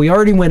possible. We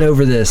already went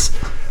over this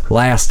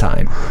last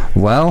time.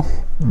 Well,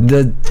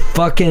 The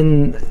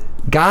fucking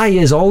guy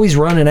is always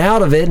running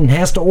out of it and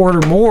has to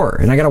order more,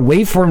 and I gotta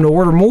wait for him to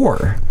order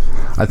more.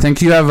 I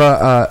think you have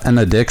an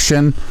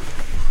addiction.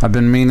 I've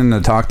been meaning to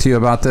talk to you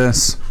about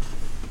this,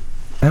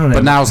 I don't know.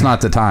 but now's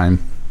not the time.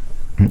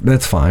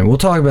 That's fine. We'll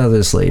talk about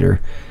this later.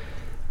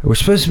 We're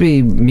supposed to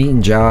be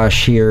meeting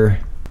Josh here.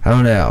 I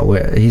don't know.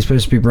 He's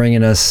supposed to be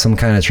bringing us some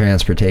kind of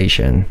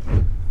transportation.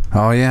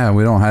 Oh yeah,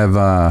 we don't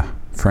have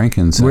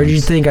frankincense. Where do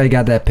you think I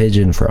got that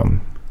pigeon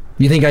from?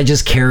 You think I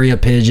just carry a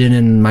pigeon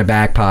in my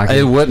back pocket?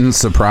 It wouldn't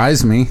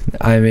surprise me.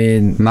 I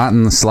mean, Not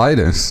in the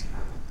slightest.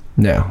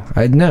 no.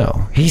 I'd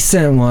know. He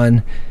sent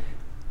one,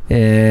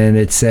 and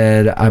it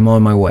said, "I'm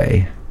on my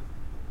way."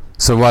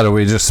 So what, are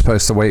we just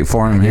supposed to wait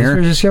for him I guess we're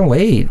here? just gonna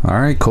wait. All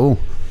right, cool.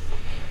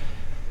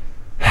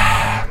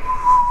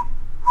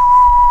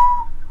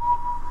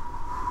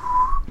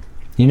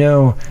 You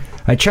know,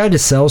 I tried to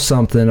sell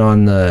something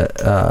on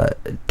the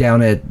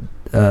down at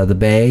the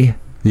bay,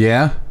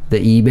 Yeah? the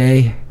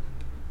eBay.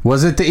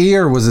 Was it the E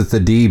or was it the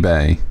D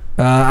Bay?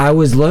 I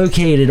was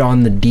located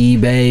on the D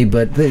Bay,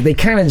 but they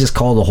kind of just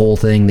call the whole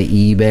thing the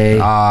eBay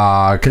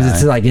Ah, because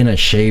it's like in a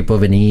shape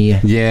of an E.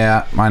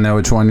 Yeah, I know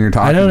which one you're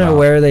talking I about. don't know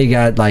where they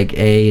got like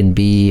A and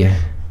B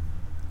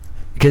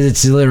because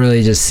it's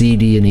literally just C,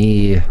 D, and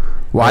E.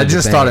 Well, I like the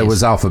just thought it bays.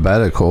 was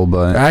alphabetical,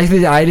 but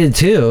I did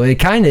too. It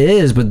kind of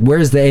is, but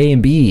where's the A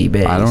and B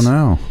bays? I don't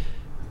know.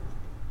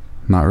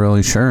 Not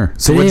really sure.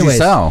 So But what'd you anyways,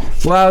 sell?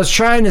 Well, I was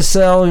trying to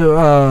sell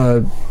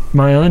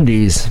my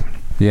undies.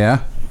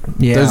 Yeah?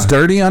 Yeah. Those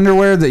dirty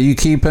underwear that you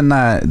keep in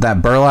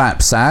that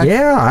burlap sack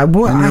Yeah, in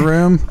your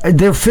room.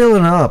 They're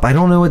filling up. I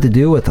don't know what to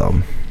do with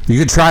them. You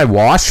could try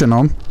washing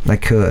them. I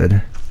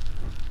could.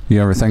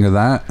 You ever think of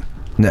that?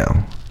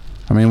 No.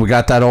 I mean, we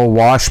got that old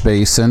wash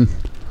basin.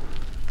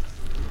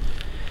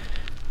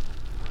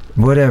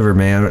 Whatever,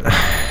 man.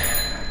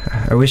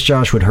 I wish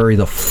Josh would hurry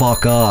the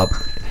fuck up.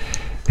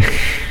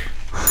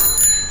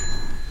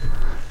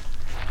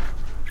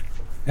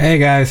 Hey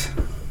guys.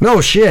 No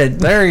shit.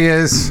 There he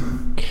is.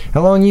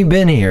 How long you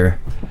been here?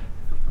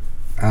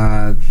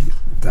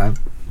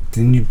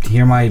 Didn't you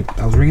hear I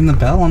was ringing the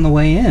bell on the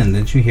way in.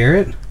 Didn't you hear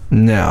it?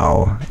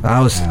 No.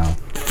 I was Oh.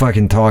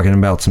 fucking talking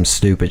about some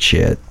stupid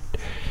shit.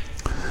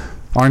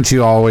 Aren't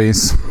you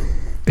always?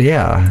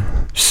 Yeah.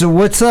 So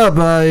what's up?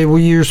 Well,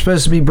 you're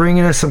supposed to be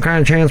bringing us some kind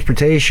of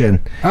transportation.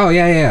 Oh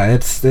yeah.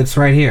 It's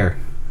right here.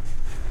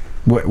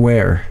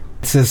 Where?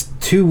 It's this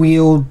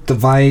 2-wheel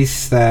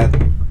device that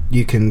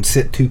you can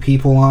sit 2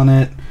 people on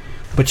it,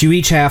 but you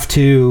each have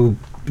to,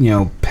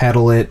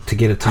 pedal it to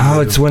get it to Oh,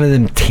 move. it's one of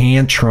them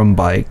tantrum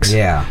bikes.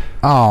 Yeah.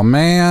 Oh,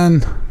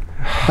 man.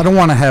 I don't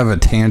want to have a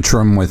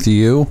tantrum with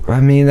you. I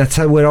mean, that's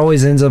what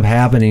always ends up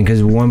happening,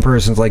 because one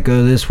person's like,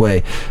 go this way,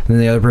 and then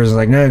the other person's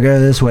like, no, go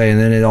this way, and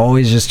then it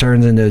always just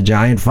turns into a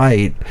giant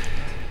fight.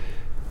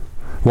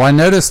 Well, I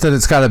noticed that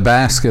it's got a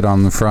basket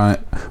on the front.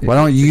 Why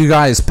don't you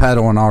guys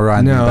pedal and I'll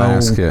ride the No.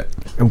 basket?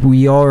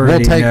 We already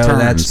We'll take know turns.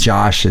 that's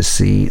Josh's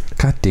seat.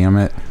 God damn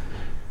it.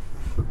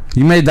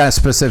 You made that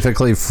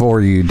specifically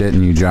for you,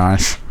 didn't you,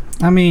 Josh?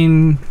 I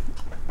mean,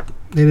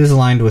 it is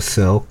lined with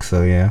silk,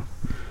 so yeah.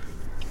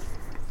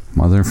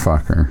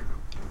 Motherfucker.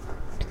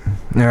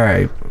 All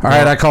right. All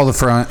right, I call the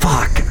front.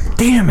 Fuck.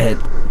 Damn it.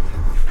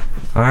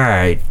 All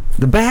right.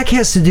 The back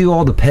has to do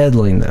all the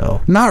pedaling,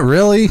 though. Not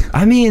really.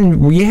 I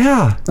mean,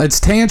 yeah. It's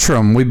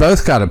tantrum. We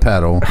both got to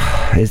pedal.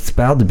 It's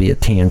about to be a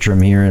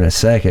tantrum here in a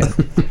second.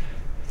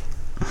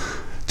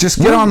 Just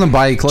get on the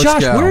bike. Let's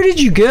Josh, go. where did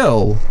you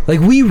go?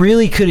 Like, we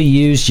really could have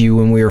used you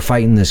when we were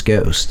fighting this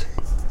ghost.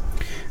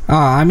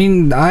 I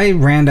mean, I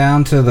ran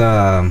down to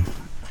the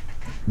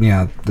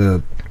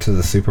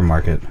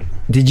supermarket.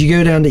 Did you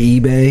go down to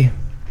eBay?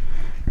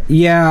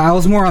 Yeah, I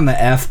was more on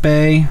the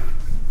F-Bay.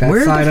 That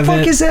Where side the of fuck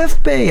it. is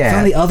F-Bay It's on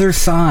at? the other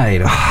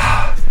side.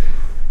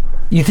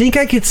 You think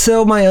I could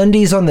sell my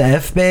undies on the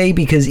F-Bay?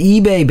 Because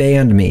eBay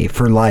banned me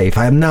for life.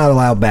 I'm not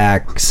allowed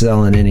back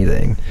selling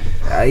anything.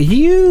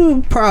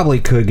 You probably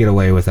could get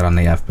away with it on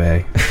the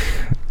F-Bay.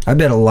 I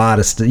bet a lot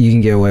of you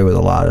can get away with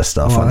a lot of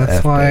stuff Well, on the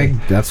that's F-Bay.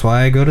 that's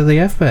why I go to the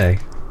F-Bay.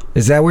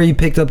 Is that where you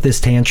picked up this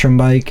tantrum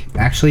bike?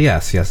 Actually,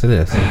 yes, it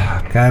is.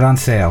 Got it on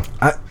sale.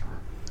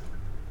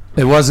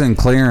 It wasn't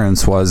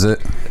clearance, was it?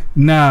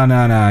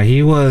 No.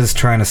 He was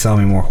trying to sell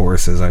me more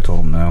horses. I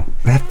told him no.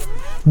 That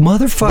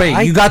motherfucker.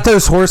 Wait, you got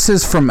those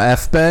horses from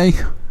F-Bay?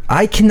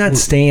 I cannot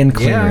stand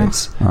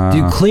clearance.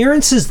 Dude,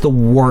 clearance is the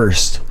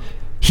worst.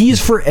 He's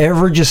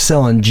forever just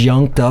selling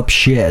junked up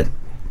shit.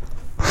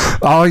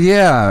 Oh,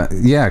 yeah.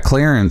 Yeah,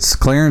 Clearance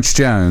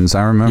Jones.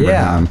 I remember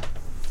him.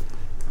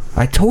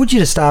 I told you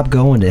to stop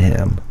going to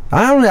him.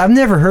 I've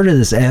never heard of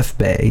this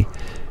F-Bay.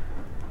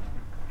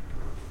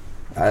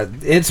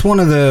 It's one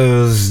of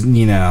those,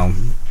 you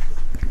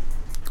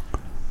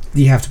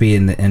have to be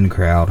in the in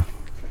crowd.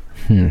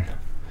 Do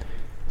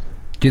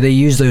they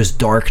use those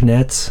dark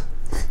nets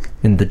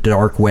and the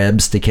dark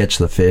webs to catch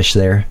the fish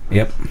there?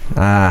 Yep.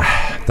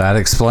 That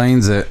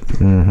explains it.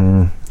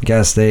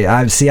 Guess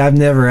I've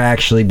never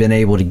actually been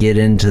able to get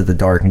into the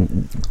dark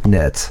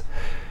nets.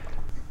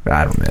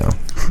 I don't know.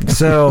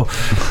 So,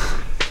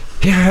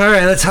 yeah, all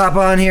right, let's hop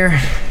on here.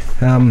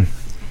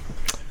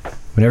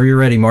 Whenever you're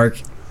ready, Mark.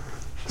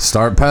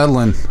 Start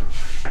pedaling.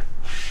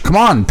 Come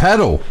on,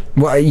 pedal.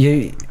 Well,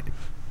 you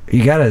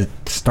gotta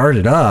start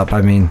it up.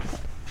 I mean,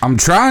 I'm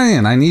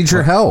trying. I need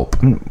your help.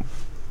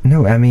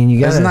 no, I mean you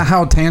gotta. Isn't that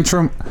how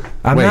tantrum?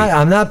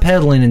 I'm not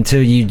pedaling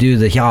until you do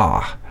the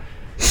yaw.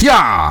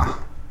 Yeah.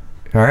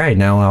 All right,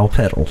 now I'll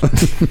pedal.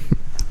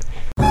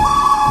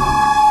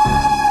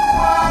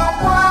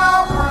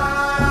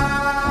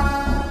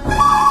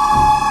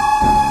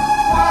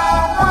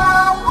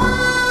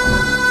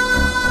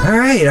 All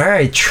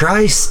right.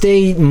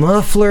 Tri-state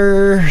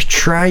muffler,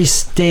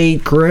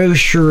 tri-state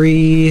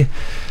grocery.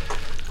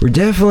 We're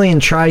definitely in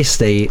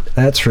tri-state,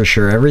 that's for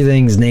sure.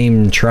 Everything's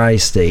named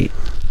tri-state.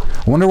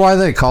 I wonder why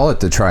they call it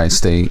the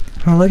tri-state.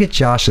 Oh, look at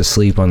Josh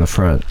asleep on the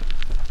front.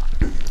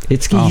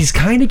 He's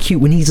kind of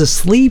cute when he's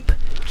asleep.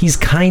 He's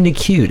kind of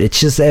cute. It's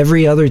just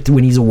every other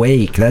when he's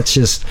awake. That's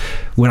just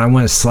when I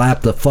want to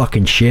slap the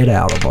fucking shit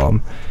out of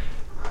him.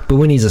 But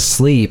when he's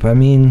asleep, I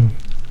mean,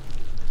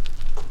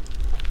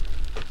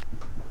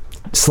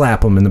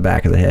 slap him in the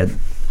back of the head.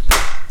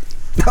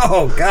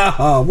 Oh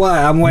God! What?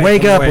 I'm waiting.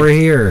 Wake up! We're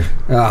here.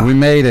 We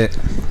made it.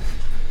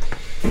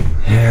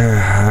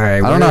 Yeah, all right.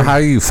 I don't know how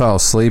you fell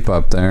asleep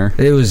up there.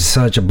 It was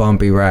such a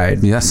bumpy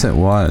ride. Yes, it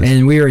was.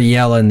 And we were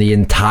yelling the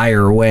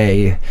entire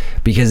way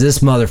because this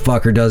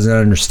motherfucker doesn't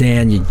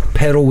understand. You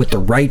pedal with the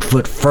right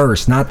foot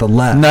first, not the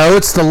left. No,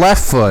 it's the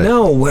left foot.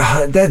 No,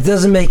 that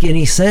doesn't make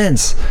any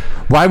sense.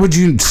 Why would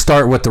you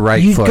start with the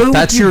right You foot? go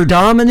That's with your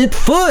dominant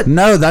foot.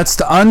 No, that's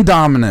the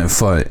undominant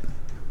foot.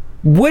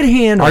 What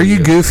hand Are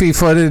you goofy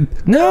footed?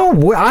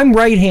 No, I'm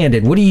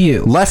right-handed. What are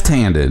you?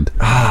 Left-handed.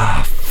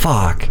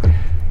 Fuck.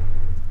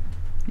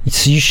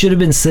 So you should have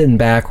been sitting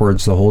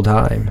backwards the whole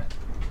time.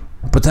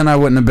 But then I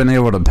wouldn't have been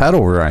able to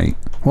pedal right.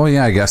 Well,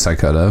 yeah, I guess I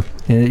could have.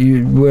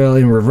 Well,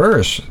 in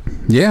reverse.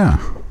 Yeah.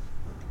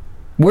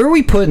 Where are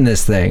we putting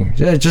this thing?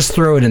 Just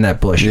throw it in that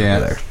bush Yeah.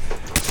 over there.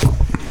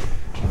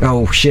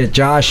 Oh, shit.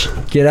 Josh,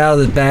 get out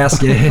of the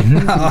basket.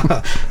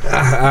 All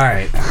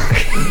right.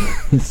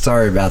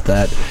 Sorry about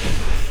that.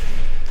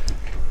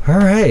 All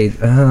right.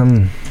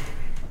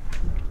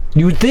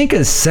 You would think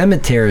a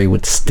cemetery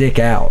would stick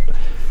out.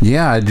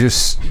 Yeah, I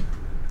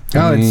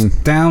mean, It's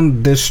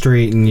down this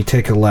street and you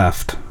take a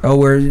left.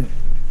 Oh,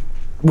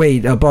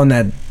 wait, up on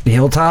that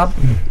hilltop?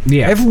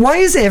 Yeah. Why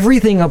is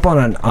everything up on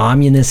an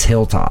ominous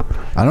hilltop?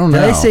 I don't know.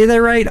 Did I say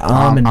that right?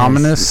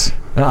 Ominous.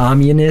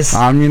 Ominous.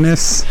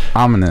 Ominous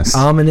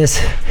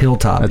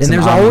hilltop. That's And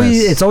there's an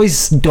ominous. it's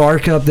always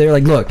dark up there.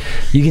 Like, look,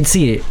 you can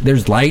see it.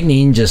 There's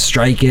lightning just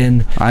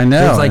striking. I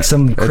know. There's like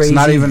some crazy It's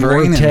not even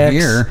raining vortex.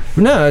 here.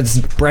 No, it's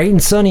bright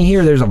and sunny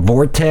here. There's a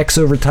vortex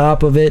over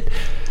top of it.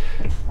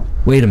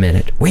 Wait a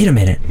minute.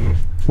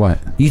 What?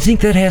 You think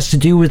that has to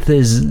do with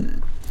his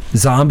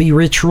zombie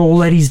ritual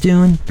that he's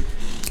doing?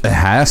 It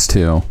has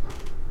to.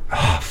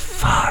 Oh,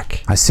 fuck.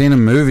 I seen a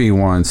movie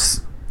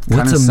once. What's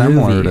Kind of a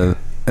similar movie? to.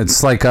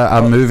 It's like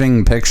a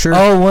moving picture.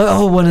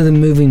 One of the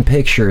moving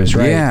pictures,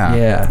 right?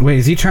 Yeah. Wait,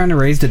 is he trying to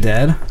raise the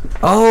dead?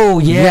 Oh,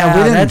 yeah. Yeah,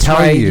 we didn't that's tell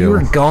right. you. You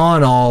were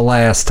gone all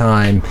last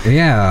time.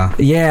 Yeah.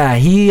 Yeah,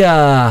 he,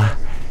 why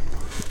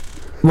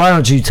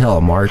don't you tell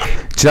him, Mark?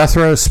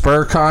 Jethro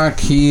Spurcock,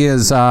 he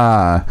is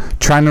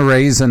trying to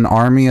raise an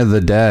army of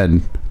the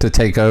dead to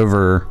take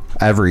over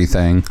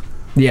everything.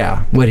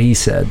 Yeah, what he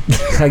said.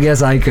 I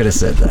guess I could have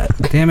said that.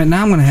 Damn it,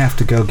 now I'm going to have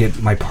to go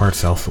get my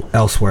parts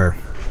elsewhere.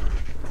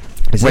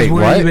 Is Wait, this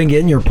where what? you've been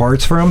getting your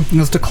parts from?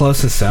 It's the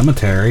closest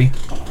cemetery.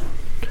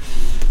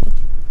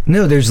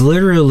 No, there's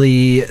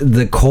literally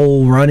the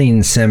coal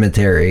running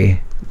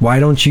cemetery. Why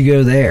don't you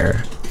go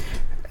there?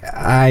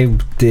 I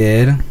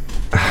did.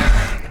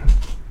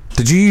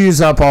 Did you use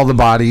up all the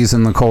bodies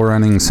in the coal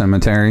running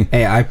cemetery?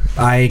 Hey,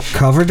 I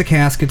covered the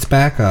caskets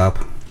back up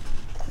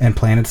and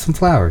planted some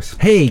flowers.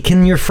 Hey,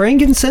 can your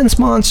frankincense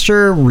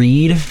monster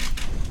read?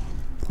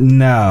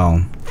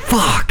 No.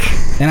 Fuck.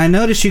 And I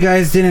noticed you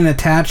guys didn't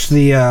attach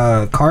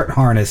the cart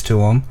harness to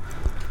them.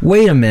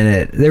 Wait a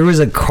minute. There was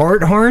a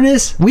cart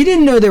harness? We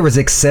didn't know there was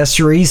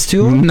accessories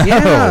to him. No.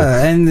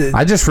 Yeah, and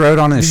I just rode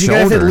on his did you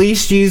shoulder. guys at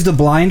least use the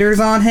blinders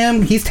on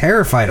him? He's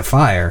terrified of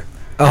fire.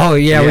 Oh,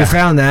 yeah, we Yeah.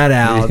 found that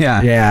out.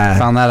 Yeah.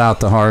 Found that out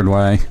the hard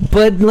way.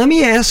 But let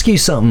me ask you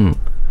something.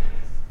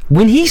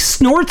 When he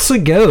snorts a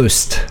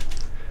ghost,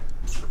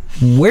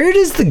 where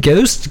does the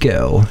ghost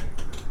go?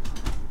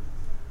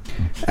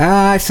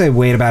 I say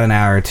wait about an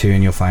hour or two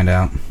and you'll find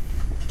out.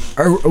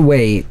 Or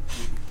wait,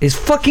 is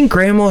fucking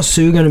Grandma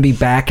Sue gonna be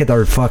back at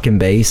our fucking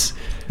base?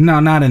 No,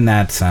 not in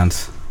that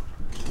sense.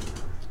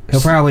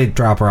 He'll probably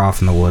drop her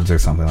off in the woods or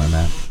something like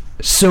that.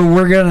 So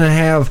we're gonna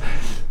have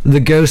the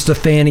ghost of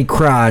Fanny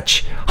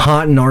Crotch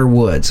haunting our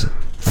woods.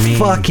 mean-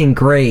 Fucking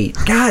great.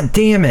 God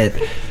damn it.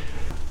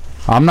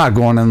 I'm not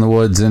going in the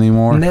woods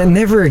anymore.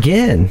 Never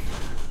again.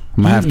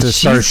 I'm gonna have to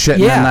start she's-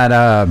 shitting yeah. in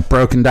that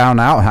broken down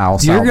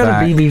outhouse. You're out gonna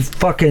back. be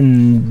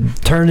fucking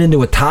turned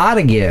into a Todd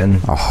again.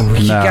 Oh,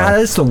 God, no.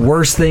 that's the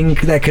worst thing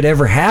that could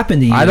ever happen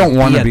to you. I don't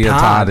wanna be a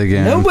Todd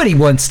again. Nobody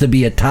wants to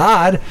be a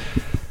Todd.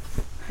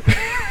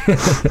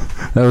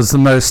 That was the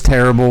most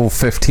terrible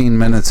 15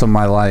 minutes of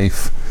my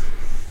life.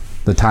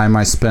 The time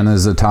I spent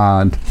as a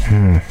Todd.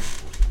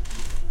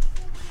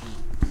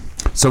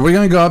 So we're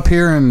gonna go up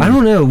here and I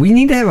don't know. We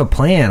need to have a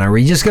plan. Are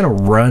we just gonna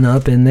run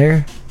up in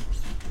there?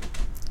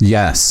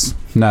 yes,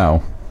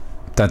 no,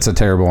 that's a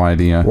terrible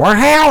idea. Well,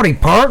 howdy,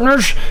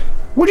 partners.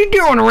 What are you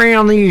doing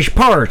around these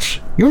parts?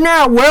 You're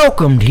not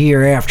welcomed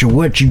here after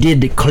what you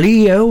did to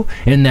Cleo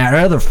and that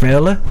other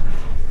fella.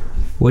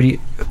 What do you...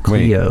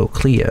 Cleo.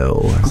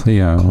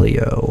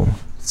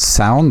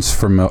 Sounds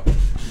familiar.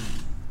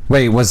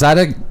 Wait, was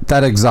that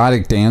that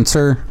exotic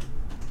dancer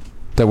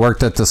that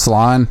worked at the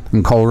salon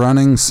in Coal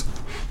Runnings?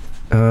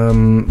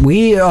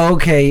 Maybe.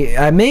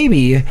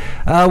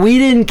 We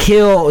didn't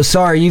kill...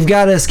 Sorry, you've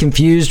got us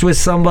confused with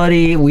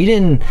somebody. We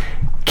didn't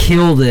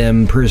kill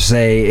them, per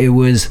se. It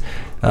was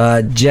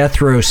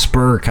Jethro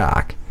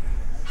Spurcock.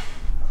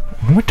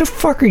 What the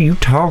fuck are you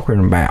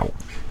talking about?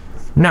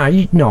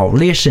 No,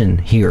 listen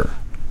here.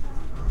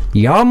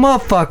 Y'all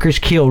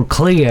motherfuckers killed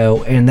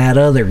Cleo and that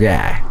other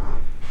guy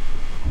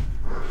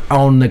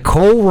on the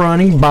Coal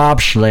Running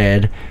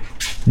bobsled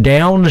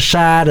down the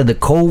side of the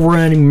Coal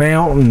Running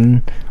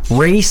mountain.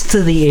 Race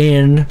to the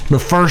end. The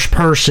first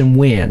person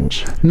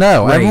wins.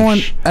 No,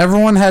 Race.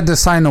 everyone had to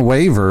sign a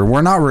waiver.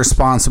 We're not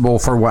responsible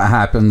for what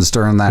happens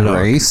during that Look.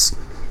 race.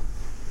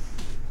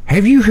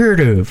 Have you heard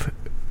of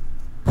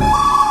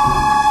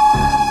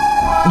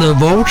the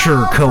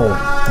Vulture Cult?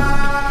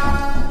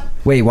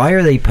 Wait, why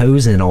are they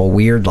posing all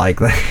weird like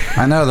that?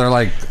 I know, they're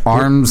like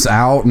arms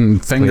out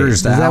and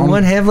fingers Does down. that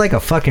one have like a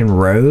fucking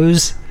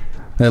rose?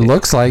 It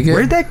looks like it.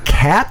 Where'd that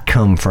cat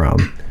come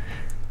from?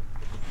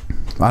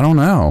 I don't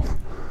know.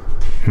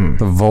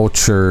 The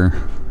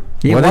vulture.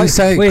 Yeah, What did he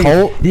say?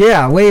 Colt?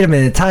 Yeah, wait a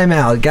minute. Time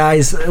out.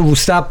 Guys,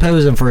 stop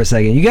posing for a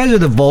second. You guys are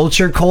the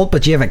vulture cult,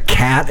 but you have a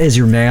cat as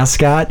your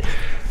mascot?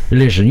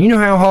 Listen, you know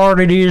how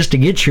hard it is to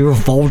get you a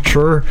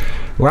vulture?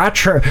 Well,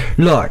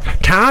 look,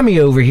 Tommy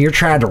over here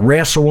tried to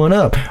wrestle one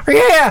up.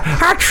 Yeah,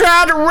 I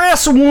tried to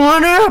wrestle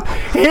one up,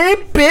 and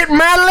it bit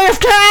my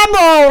left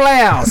eyeball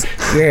out.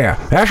 Yeah,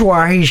 that's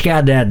why he's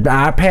got that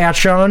eye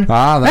patch on.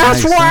 Ah,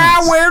 that's makes why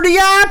sense. I wear the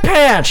eye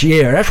patch.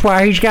 Yeah, that's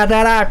why he's got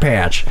that eye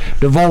patch.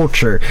 The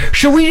vulture.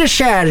 So we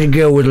decided to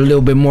go with a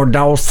little bit more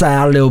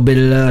docile, a little bit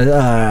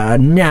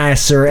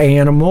nicer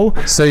animal.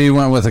 So you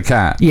went with a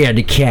cat. Yeah,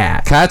 the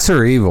cat. Cats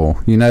are evil.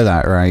 You know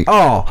that, right?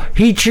 Oh,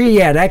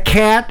 that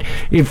cat,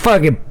 it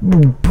fucking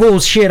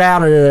pulls shit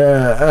out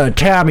of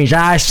Tommy's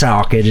eye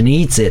socket and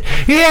eats it.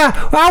 Yeah,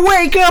 I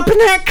wake up and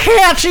that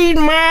cat's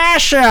eating my eye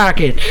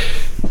socket.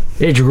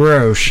 It's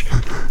gross.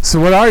 So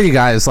what are you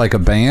guys, like a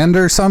band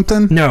or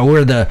something? No,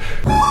 we're the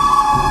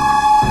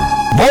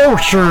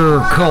Vulture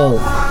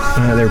Cult.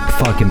 They're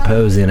fucking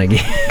posing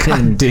again.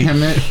 God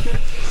damn it.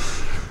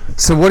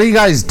 So what do you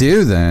guys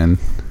do then?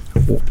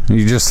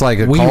 You just like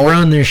a We cult?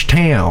 run this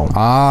town.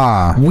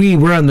 Ah. We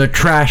run the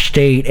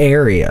tri-state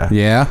area.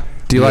 Yeah?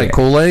 Do you like Yeah.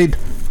 Kool-Aid?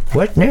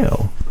 What?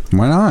 No.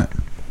 Why not?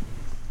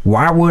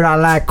 Why would I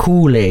like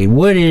Kool-Aid?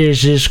 What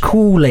is this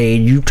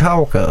Kool-Aid you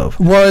talk of?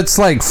 Well, it's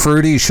like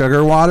fruity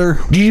sugar water.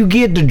 Do you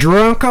get the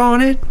drunk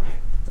on it?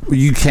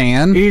 You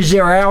can. Is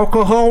there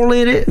alcohol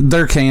in it?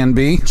 There can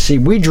be. See,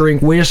 we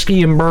drink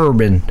whiskey and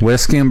bourbon.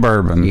 Whiskey and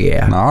bourbon.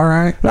 Yeah. All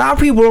right. A lot of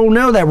people don't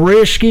know that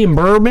whiskey and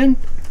bourbon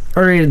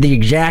are the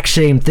exact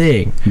same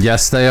thing.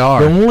 Yes, they The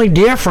are. only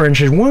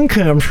difference is one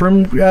comes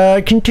from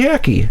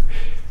Kentucky.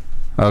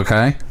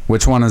 Okay.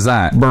 Which one is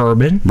that?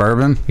 Bourbon.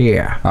 Bourbon?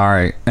 Yeah. All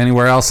right.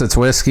 Anywhere else it's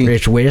whiskey?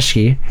 It's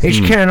whiskey. It's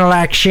kind of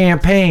like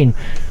champagne.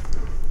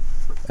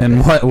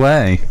 In what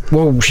way?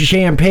 Well,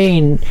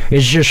 champagne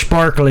is just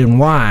sparkling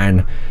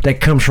wine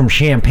that comes from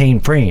Champagne,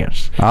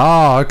 France.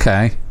 Oh,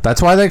 okay.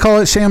 That's why they call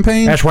it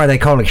champagne? That's why they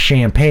call it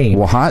champagne.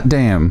 Well, hot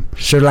damn.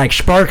 So, like,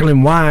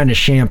 sparkling wine is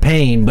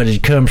champagne, but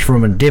it comes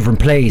from a different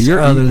place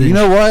other than... You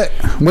know what?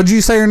 What'd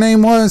you say your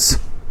name was?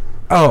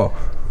 Oh,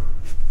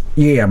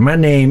 yeah, my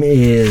name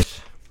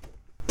is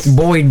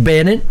Boyd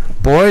Bennett.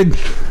 Boyd?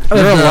 You're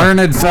a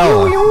learned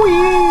fella.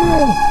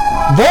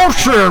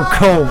 Vulture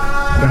Cult.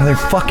 Oh, they're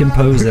fucking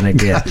posing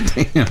again.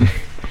 Damn.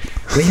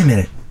 Wait a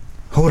minute.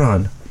 Hold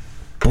on.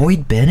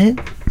 Boyd Bennett?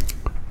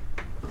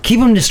 Keep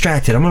him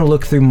distracted. I'm going to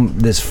look through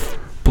this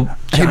Hey,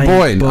 giant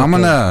Boyd, book I'm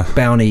gonna- of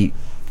bounty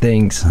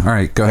things. All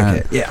right, go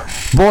ahead. Okay, yeah.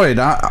 Boyd,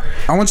 I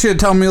want you to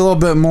tell me a little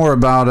bit more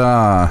about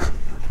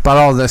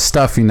all this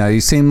stuff. You know,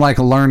 you seem like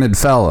a learned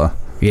fella.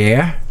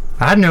 Yeah?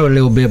 I know a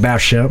little bit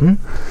about something.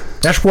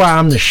 That's why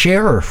I'm the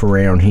sheriff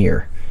around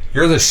here.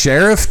 You're the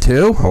sheriff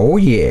too? Oh,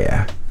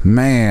 yeah.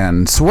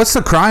 Man, so what's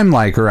the crime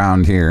like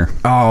around here?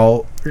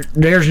 Oh,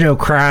 there's no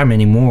crime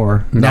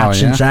anymore. Not yeah?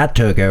 since I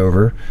took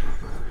over.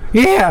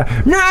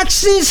 Yeah, not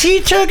since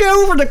he took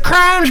over. The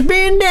crime's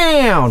been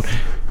down.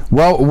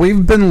 Well,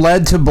 we've been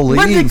led to But the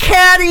believe.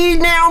 cat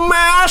eating out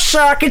my eye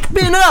socket's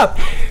been up.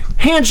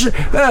 Hence,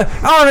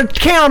 on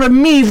account of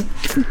me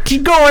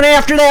going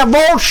after that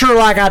vulture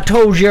like I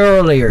told you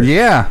earlier.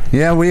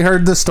 Yeah, we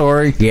heard the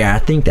story. Yeah, I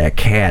think that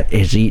cat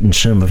is eating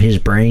some of his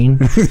brain.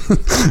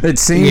 It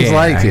seems Yeah,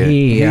 like it.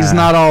 He's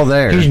not all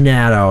there. He's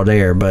not all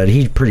there, but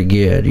he's pretty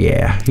good,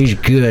 yeah. He's a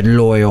good,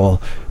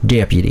 loyal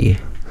deputy.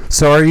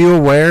 So, are you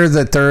aware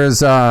that there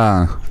is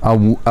a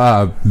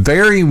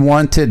very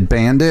wanted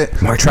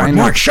bandit Mark, trying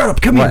Mark, to... shut up.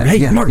 Come What? here. Hey,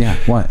 Yeah, Mark, yeah,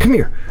 what? come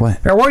here.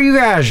 What? Now, what are you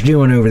guys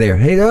doing over there?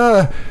 Hey,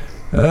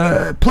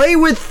 play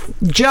with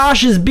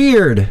Josh's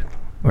beard.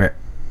 Where?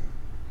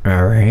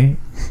 All right.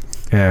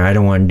 I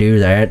don't want to do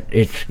that.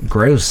 It's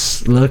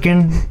gross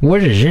looking.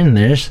 What is in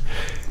this?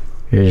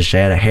 Is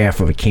that a half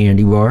of a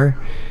candy bar?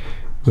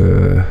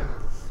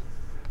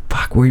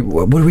 Fuck,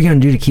 what are we going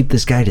to do to keep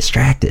this guy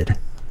distracted?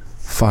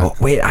 Fuck. Oh,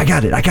 wait, I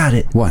got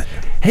it. What?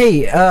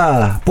 Hey,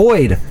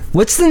 Boyd,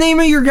 what's the name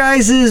of your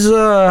guys'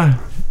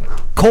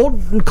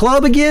 cult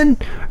club again?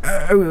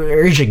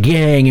 There's a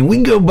gang, and we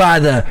can go by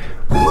the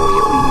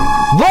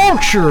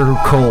Vulture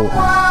Cult.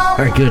 All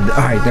right, good. All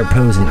right, they're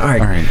posing. All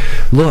right.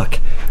 Look,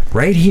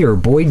 right here,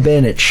 Boyd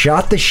Bennett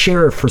shot the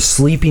sheriff for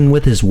sleeping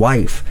with his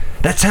wife.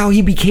 That's how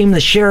he became the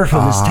sheriff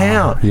of his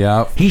town.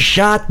 Yep. He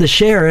shot the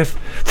sheriff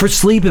for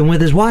sleeping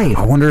with his wife.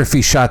 I wonder if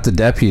he shot the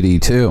deputy,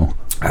 too.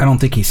 I don't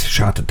think he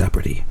shot the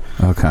deputy.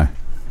 Okay.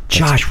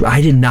 Josh,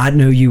 I did not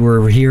know you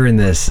were hearing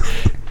this.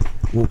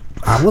 Well,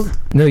 I was.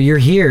 No, you're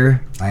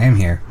here, I am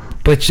here.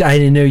 but I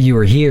didn't know you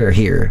were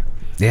here.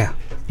 Yeah.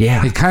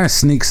 Yeah. He kind of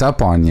sneaks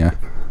up on you.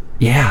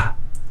 Yeah.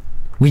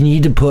 We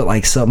need to put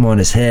like something on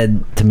his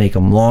head to make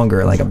him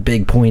longer, like a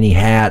big pointy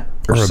hat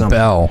or, Or a something.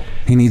 bell.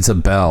 He needs a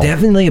bell.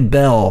 Definitely a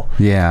bell.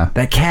 Yeah.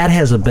 That cat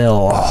has a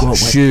bell. Oh,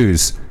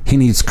 shoes. He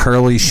needs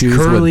curly shoes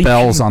with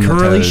bells on the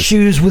toes. Curly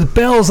shoes with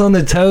bells on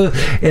the toe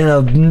and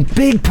a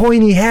big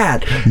pointy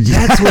hat.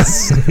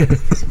 Yes.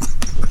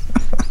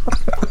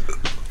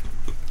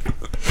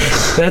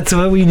 That's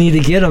what we need to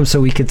get him so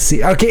we could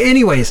see. Okay,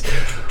 anyways,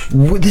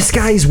 this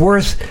guy's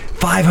worth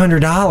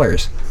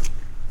 $500.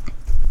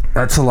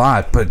 That's a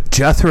lot, but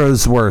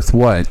Jethro's worth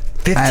what?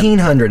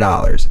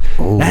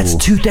 $1,500. That's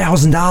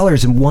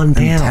 $2,000 in one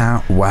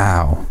town.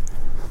 Wow.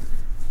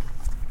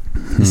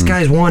 This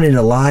guy's wanted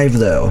alive,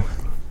 though.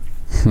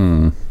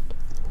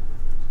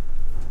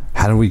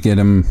 How do we get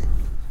him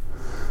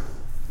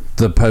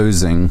the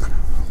posing?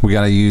 We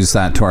got to use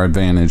that to our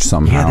advantage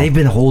somehow. Yeah, they've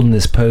been holding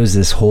this pose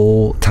this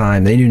whole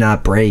time. They do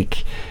not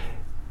break.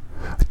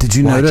 Did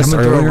you Watch, notice I'm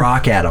gonna earlier? throw a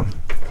rock at him.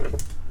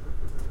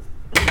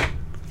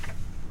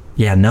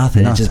 Yeah,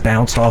 nothing. It just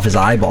bounced off his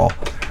eyeball.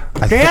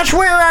 That's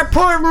where I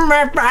put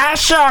my eye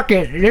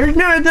socket. There's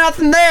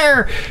nothing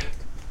there.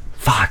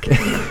 Fuck.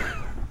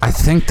 I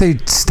think they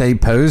stay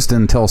posed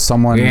until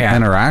someone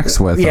interacts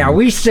with them. Yeah,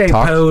 we stay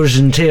posed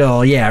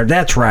until... Yeah,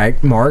 that's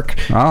right, Mark.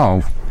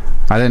 Oh,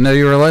 I didn't know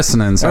you were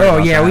listening. Sorry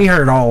about that. We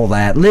heard all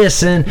that.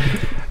 Listen,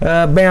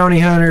 bounty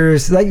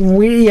hunters,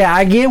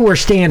 I get we're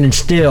standing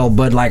still,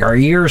 but like our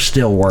ears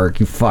still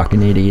work, you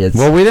fucking idiots.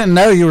 Well, we didn't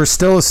know you were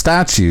still as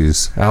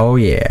statues. Oh,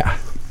 yeah.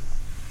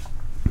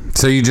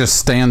 So you just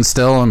stand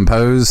still and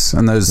pose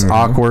in those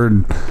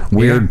awkward,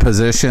 weird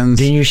positions?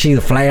 Didn't you see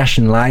the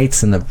flashing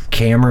lights and the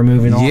camera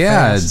moving all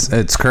fast?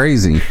 It's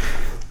crazy.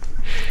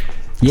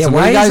 Yeah, So why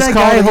what do you is guys that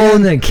call guy it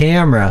holding again? the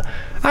camera?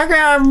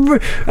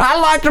 I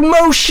like the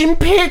motion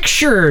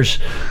pictures.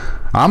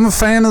 I'm a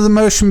fan of the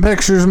motion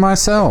pictures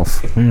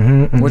myself.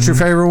 What's your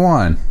favorite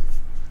one?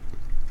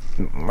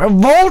 A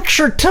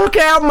vulture took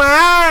out my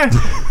eye.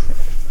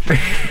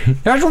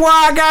 That's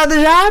why I got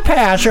this eye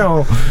patch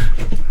on.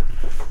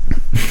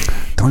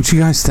 Don't you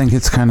guys think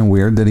it's kind of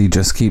weird that he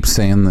just keeps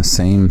saying the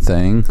same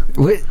thing?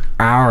 What?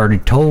 I already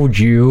told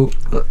you.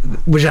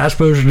 Was I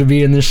supposed to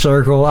be in this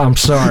circle? I'm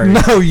sorry.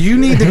 No, you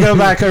need to go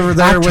back over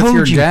there with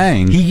your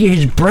gang.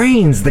 His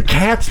brains, the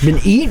cat's been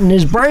eating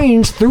his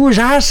brains through his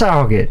eye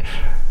socket.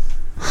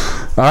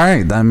 All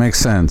right, that makes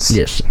sense.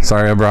 Yes.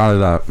 Sorry I brought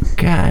it up.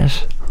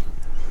 Guys,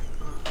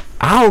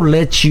 I'll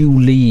let you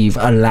leave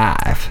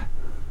alive.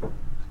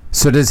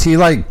 So does he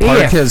like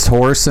park his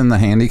horse in the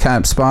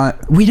handicap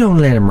spot? We don't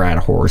let him ride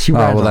a horse. He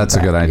rides well, on that's a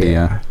back. good idea.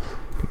 Yeah.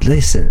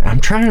 Listen,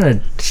 I'm trying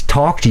to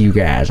talk to you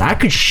guys. I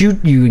could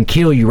shoot you and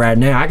kill you right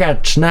now. I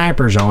got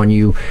snipers on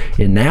you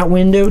in that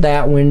window, and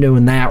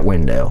that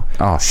window.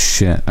 Oh,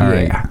 shit. All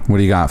right. What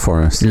do you got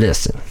for us?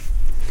 Listen.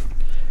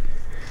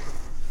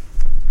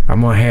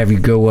 I'm going to have you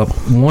go up.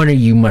 One of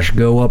you must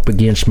go up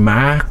against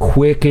my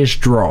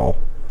quickest draw.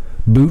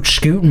 Boot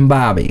Scootin'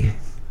 Bobby.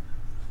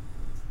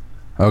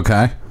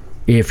 Okay.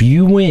 If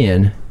you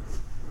win,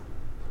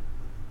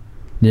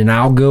 then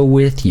I'll go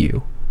with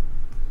you.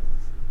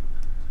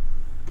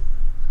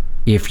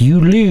 If you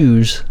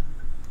lose,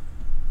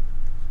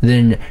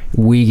 then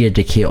we get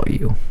to kill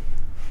you.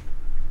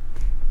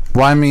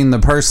 Well, I mean, the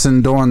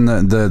person doing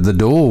the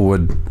duel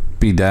would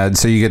be dead,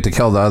 so you get to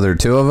kill the other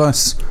two of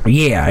us?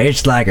 Yeah,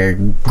 it's like a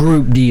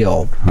group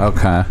deal.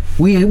 Okay.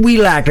 We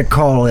like to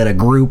call it a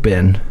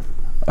grouping.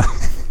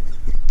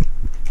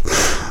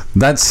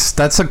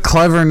 That's a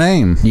clever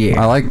name.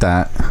 Yeah. I like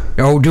that.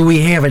 Oh, do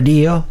we have a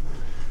deal?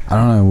 I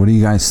don't know. What do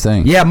you guys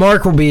think? Yeah,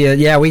 Mark will be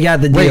we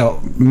got the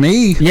deal. Wait,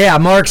 me? Yeah,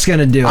 Mark's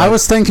gonna do it. I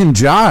was thinking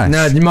Josh.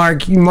 No,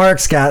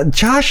 Mark's got...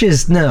 Josh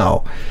is...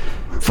 No.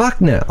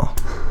 Fuck no.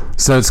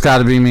 So it's got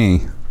to be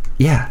me.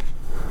 Yeah.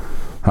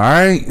 All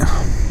right.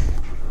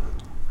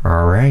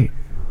 All right.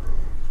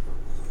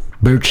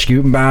 Boot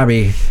Scootin'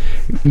 Bobby.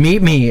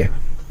 Meet me.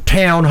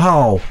 Town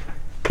Hall.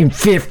 In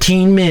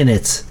 15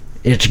 minutes.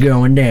 It's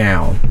going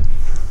down.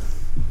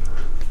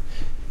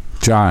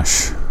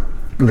 Josh.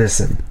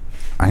 Listen.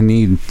 I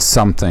need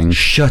something.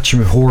 Shut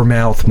your whore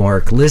mouth,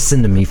 Mark.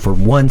 Listen to me for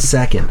 1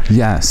 second.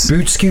 Yes.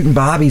 Boot Scootin'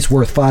 Bobby's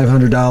worth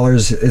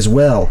 $500 as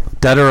well.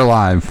 Dead or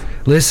alive?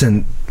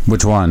 Listen.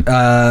 Which one?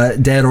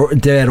 Dead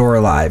or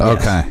alive.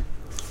 Yes. Okay.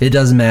 It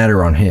doesn't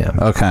matter on him.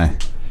 Okay.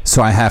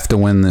 So I have to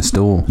win this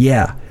duel.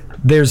 Yeah.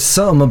 There's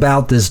something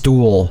about this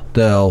duel,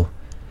 though.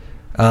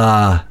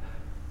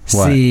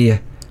 See,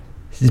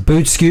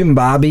 Boot Scootin'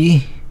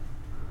 Bobby,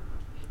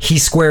 he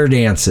square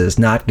dances,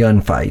 not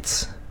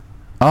gunfights.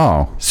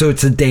 Oh. So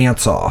it's a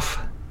dance-off.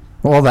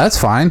 Well, that's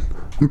fine.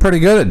 I'm pretty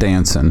good at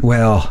dancing.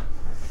 Well,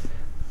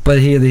 but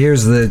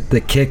here's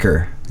the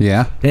kicker.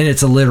 Yeah? And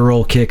it's a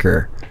literal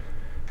kicker.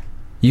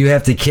 You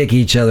have to kick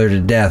each other to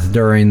death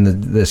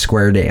during the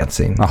square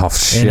dancing. Oh,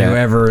 shit. And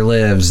whoever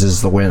lives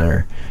is the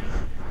winner.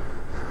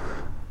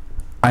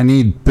 I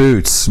need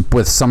boots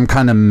with some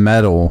kind of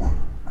metal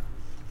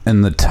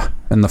in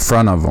the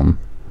front of them.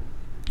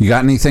 You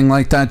got anything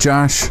like that,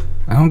 Josh?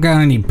 I don't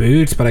got any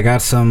boots, but I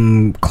got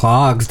some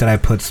clogs that I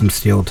put some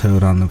steel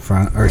toed on the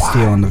front, or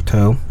steel on the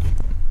toe.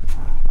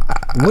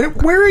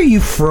 Where are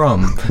you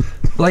from?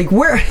 Like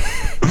where?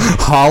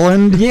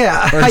 Holland?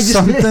 Yeah, Or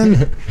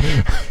something?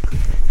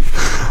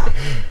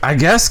 I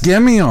guess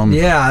give me them.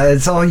 Yeah,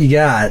 that's all you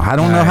got. I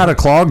don't know how to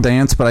clog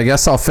dance, but I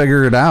guess I'll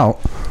figure it out.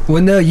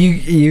 Well, no,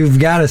 you've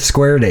got to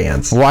square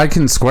dance. Well, I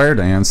can square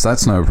dance.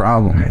 That's no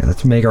problem. All right,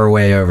 let's make our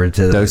way over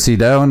to the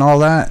Do-si-do and all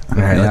that. All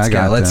right, let's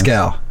go. Let's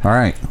go. All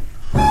right.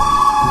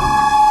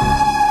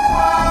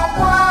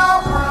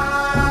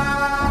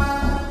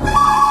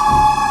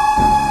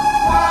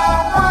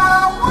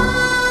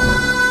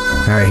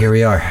 All right, here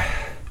we are.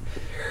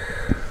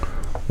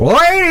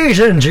 Ladies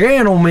and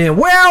gentlemen,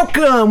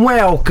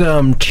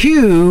 welcome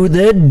to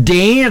the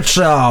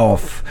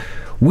dance-off.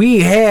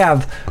 We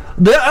have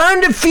the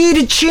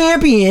undefeated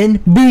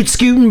champion, Boot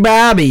Scootin'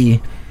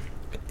 Bobby,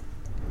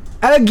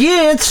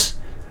 against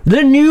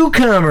the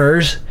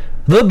newcomers,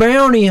 the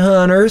bounty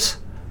hunters,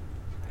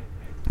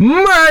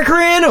 Mark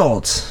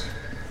Reynolds.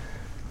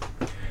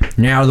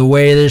 Now, the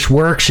way this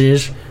works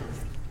is,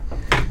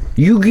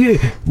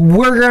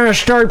 we're gonna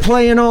start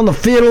playing on the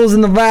fiddles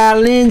and the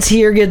violins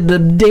here, get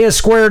the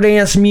square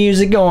dance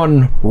music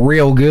going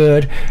real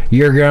good.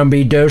 You're gonna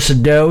be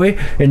do-si-doing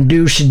and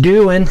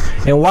do-si-doing,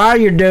 and while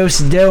you're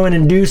do-si-doing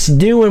and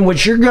do-si-doing,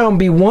 what you're gonna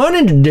be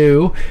wanting to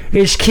do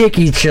is kick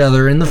each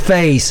other in the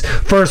face.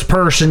 First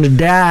person to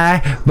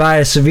die by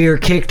a severe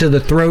kick to the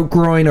throat,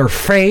 groin, or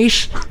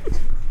face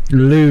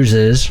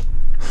loses.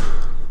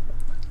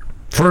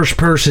 First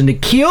person to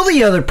kill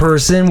the other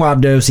person while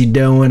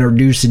do-si-doing or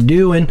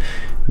do-si-doing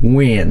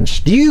wins.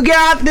 Do you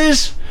got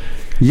this?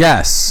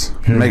 Yes.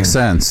 Makes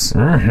sense.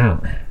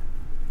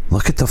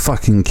 Look at the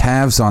fucking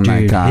calves on Dude,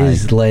 that guy.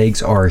 his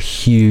legs are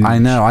huge. I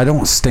know. I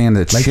don't stand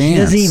a chance. He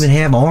doesn't even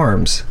have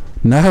arms.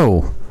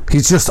 No.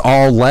 He's just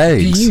all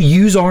legs. Do you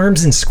use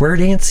arms in square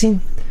dancing?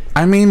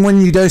 I mean,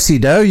 when you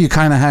do-si-do, you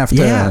kind of have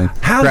to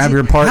grab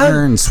your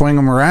partner and swing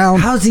them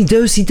around. How's he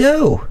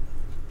do-si-do?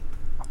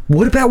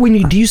 What about when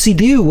you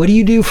do-si-do? What do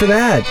you do for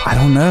that? I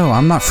don't know.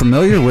 I'm not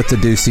familiar with the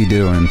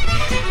do-si-doing.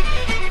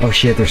 Oh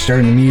shit, they're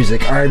starting the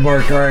music. All right,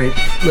 Mark, all right.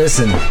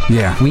 Listen.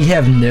 Yeah. We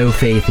have no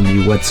faith in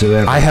you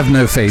whatsoever. I have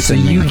no faith in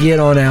you. So you get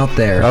on out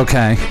there.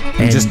 Okay.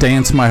 And just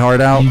dance my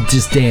heart out? You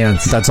just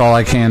dance. That's all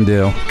I can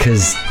do.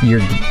 Because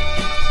you're...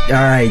 All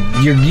right,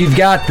 you've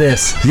got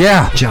this.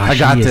 Yeah, Josh, I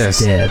got he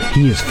this. Is dead.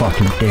 He is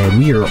fucking dead.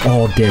 We are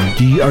all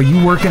dead. Are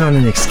you working on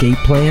an escape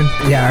plan?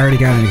 Yeah, I already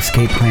got an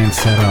escape plan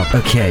set up.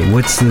 Okay,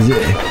 what's the...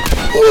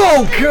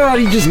 Oh, God,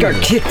 he just got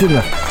kicked in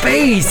the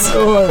face.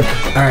 Ugh.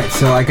 All right,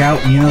 so I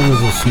got, those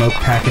little smoke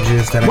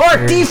packages that Mark,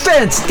 I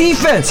defense!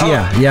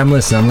 Yeah, I'm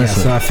listening. Yeah,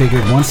 so I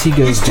figured once he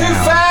goes down...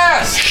 Too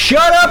fast!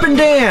 Shut up and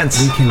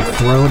dance! We can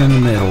throw it in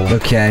the middle.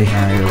 Okay. All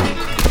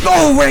right.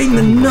 Oh, right in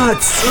the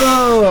nuts!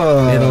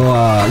 Oh.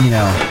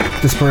 It'll,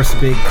 disperse a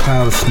big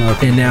cloud of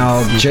smoke. And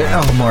now,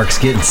 Mark's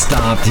getting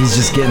stomped. He's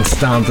just getting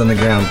stomped on the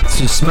ground.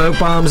 So smoke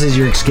bombs is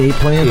your escape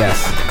plan?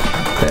 Yes.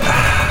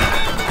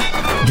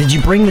 Did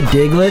you bring the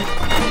diglet?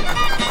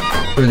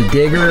 Or the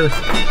digger?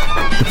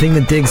 The thing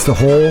that digs the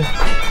hole?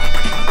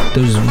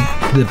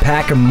 The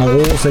pack of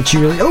moles that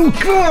you really... Oh,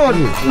 God!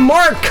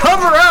 Mark,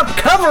 cover up!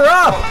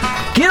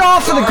 Get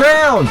off of the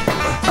ground!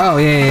 Oh,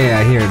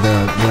 yeah, here,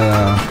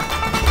 the...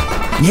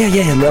 Yeah.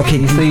 Okay,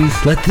 these.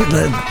 Put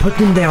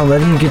them down. Let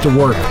them get to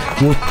work.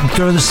 We'll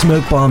throw the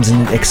smoke bombs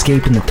and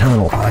escape in the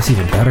tunnel. Oh, that's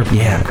even better.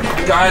 Yeah.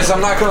 Guys,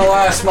 I'm not going to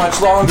last much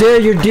longer.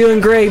 Dude, you're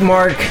doing great,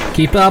 Mark.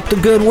 Keep up the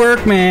good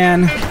work,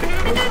 man.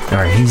 All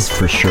right, he's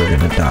for sure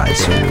gonna die.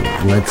 So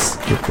let's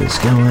get this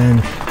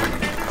going.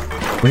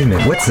 Wait a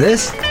minute. What's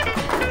this?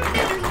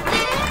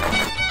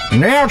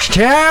 Now it's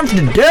time for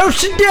the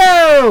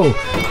do-si-do.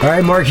 All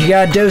right, Mark, you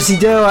got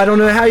do-si-do. I don't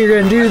know how you're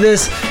gonna do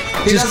this.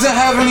 He doesn't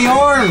have any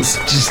arms.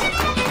 Just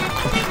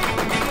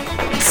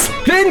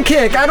spin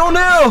kick. I don't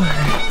know.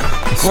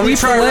 Let me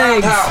try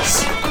legs.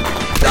 roundhouse.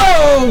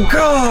 Oh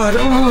God.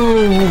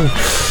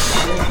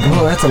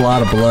 Oh, that's a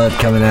lot of blood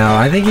coming out.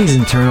 I think he's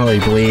internally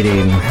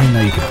bleeding. I didn't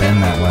know you could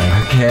bend that way.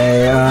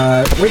 Okay.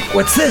 Wait.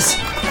 What's this?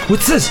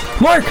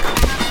 Mark.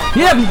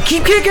 Yeah.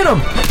 Keep kicking him.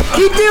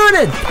 Keep doing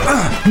it.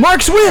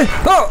 Mark's win.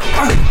 Oh.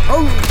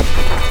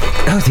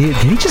 Did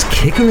he just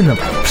kick him in the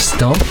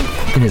stump?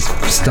 In his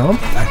stump?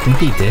 I think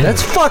he did.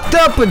 That's fucked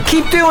up, but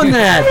keep doing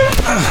that.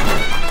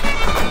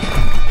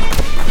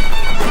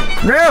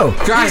 No.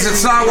 Guys,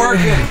 it's not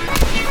working.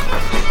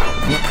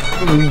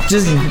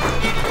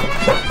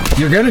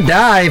 You're gonna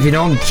die if you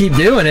don't keep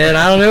doing it.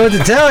 I don't know what to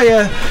tell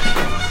you.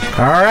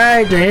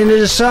 Alright, the end of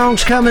the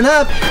song's coming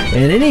up,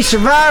 and any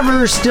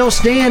survivors still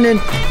standing.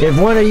 If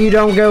one of you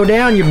don't go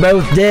down, you're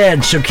both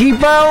dead. So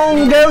keep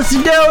on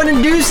do-si-doing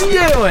and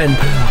do-si-doing.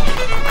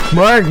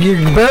 Mark,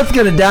 you're both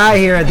gonna die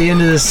here at the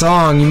end of this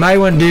song. You might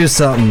want to do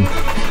something.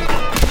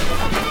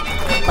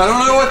 I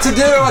don't know what to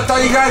do. I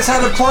thought you guys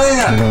had a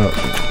plan.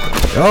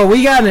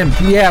 We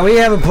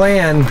have a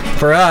plan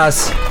for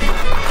us.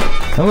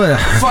 I'm gonna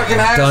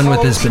done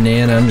with this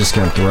banana. I'm just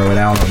gonna throw it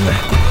out on the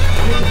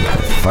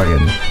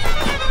fucking...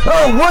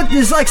 Oh, what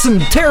is like some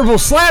terrible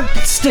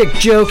slapstick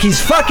joke? He's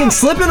fucking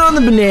slipping on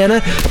the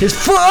banana. His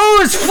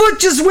foot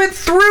just went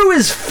through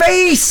his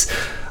face.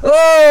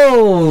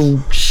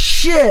 Oh,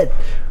 shit.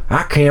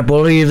 I can't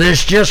believe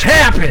this just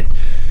happened.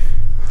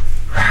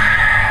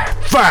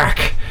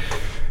 Fuck.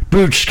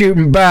 Boot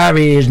Scooting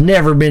Bobby has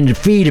never been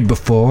defeated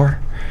before.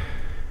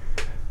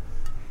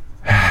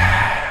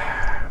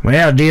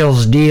 Well,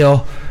 deal's a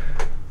deal.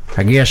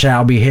 I guess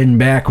I'll be heading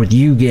back with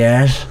you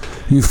guys.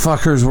 You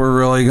fuckers were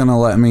really gonna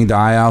let me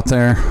die out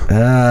there?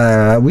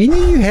 We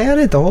knew you had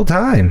it the whole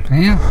time.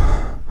 Yeah.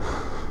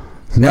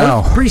 That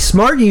No. was pretty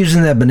smart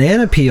using that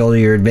banana peel to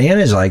your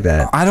advantage like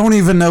that. I don't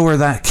even know where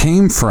that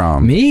came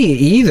from. Me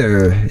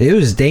either. It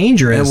was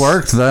dangerous. It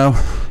worked, though.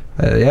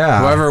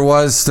 Yeah. Whoever it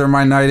was, they're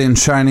my knight in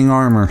shining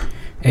armor.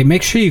 Hey,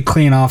 make sure you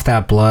clean off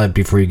that blood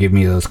before you give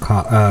me those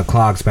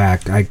clogs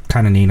back. I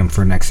kind of need them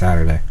for next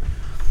Saturday.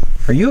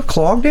 Are you a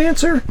clog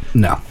dancer?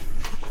 No.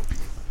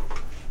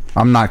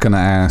 I'm not gonna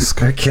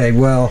ask. Okay,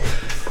 well,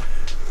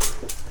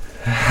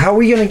 how are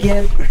we gonna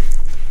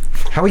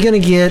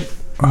get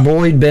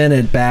Boyd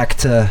Bennett back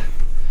to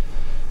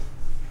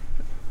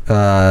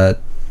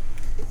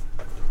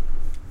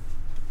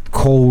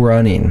Cole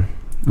running?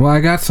 Well,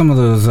 I got some of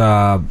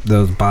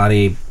those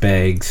body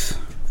bags.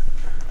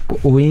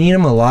 Well, we need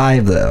him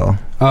alive though.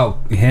 Oh,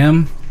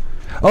 him?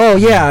 Oh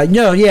yeah,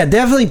 no, yeah,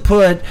 definitely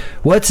put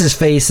what's his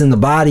face in the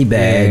body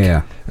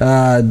bag.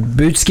 Yeah.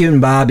 Boot Scooting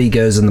Bobby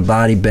goes in the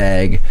body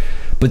bag,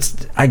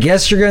 but I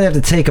guess you're gonna have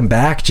to take him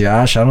back,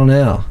 Josh. I don't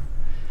know.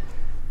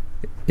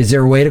 Is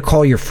there a way to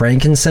call your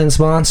frankincense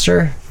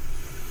monster?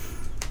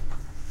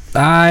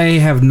 I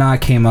have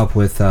not came up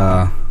with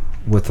a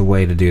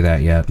way to do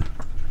that yet.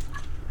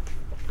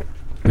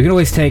 We can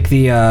always take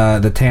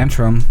the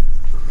tantrum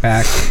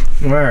back.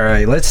 All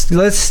right,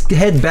 let's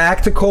head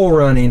back to Cole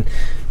running.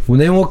 Well,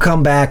 then we'll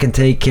come back and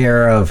take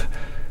care of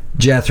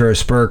Jethro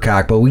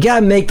Spurcock. But we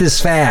gotta make this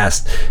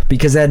fast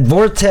because that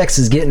vortex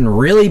is getting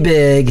really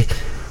big.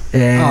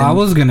 And I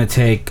was gonna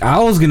take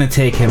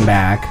him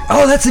back.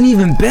 oh, that's an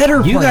even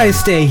better plan. You guys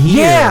stay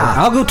here. Yeah,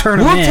 I'll go turn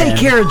him in. We'll take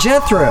care of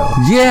Jethro.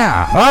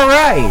 Yeah. All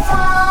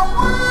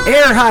right,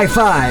 air high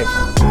five.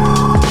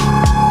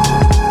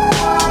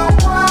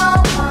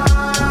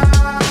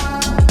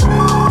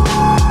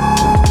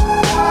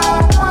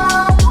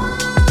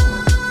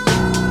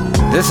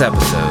 This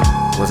episode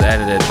was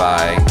edited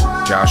by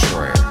Josh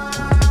Schroyer,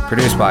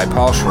 produced by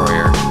Paul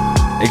Schroyer,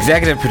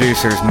 executive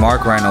producers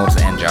Mark Reynolds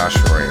and Josh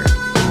Schroyer.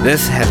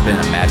 This has been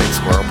a Magic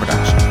Squirrel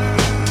production.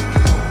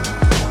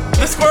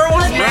 The squirrel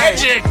was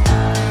magic!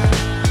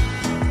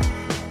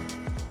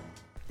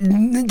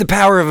 The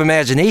power of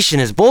imagination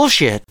is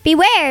bullshit.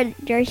 Beware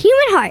your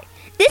human heart.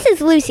 This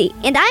is Lucy,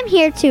 and I'm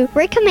here to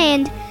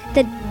recommend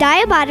the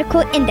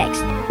Diabolical Index,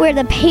 where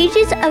the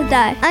pages of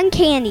the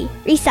uncanny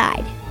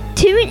reside.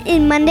 Tune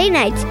in Monday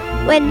nights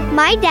when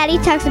my daddy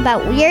talks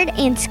about weird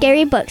and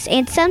scary books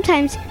and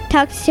sometimes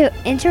talks to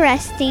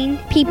interesting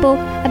people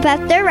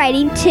about their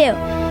writing too.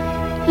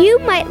 You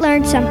might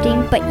learn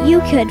something, but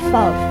you could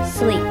fall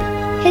asleep.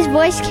 His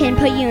voice can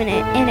put you in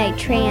a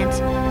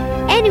trance.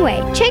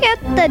 Anyway, check out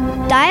the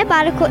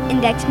Diabolical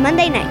Index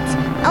Monday nights,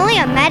 only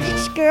on Magic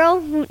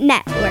Squirrel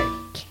Network.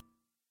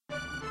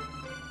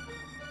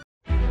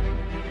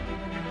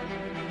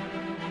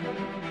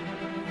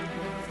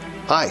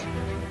 Hi,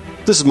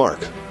 this is Mark.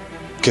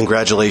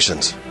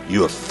 Congratulations,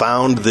 you have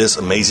found this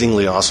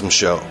amazingly awesome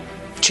show.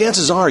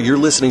 Chances are you're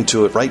listening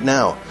to it right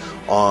now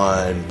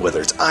on whether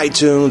it's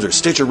iTunes or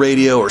Stitcher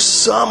Radio or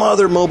some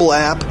other mobile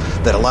app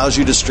that allows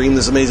you to stream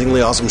this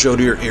amazingly awesome show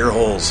to your ear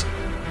holes.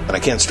 And I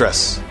can't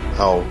stress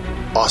how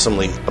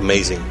awesomely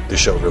amazing this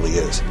show really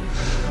is.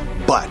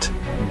 But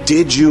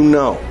did you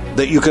know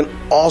that you can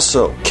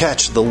also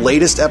catch the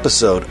latest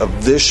episode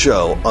of this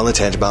show on the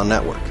Tangibound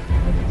Network?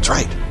 That's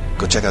right.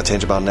 Go check out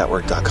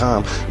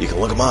tangiboundnetwork.com. You can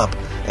look them up,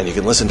 and you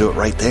can listen to it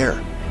right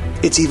there.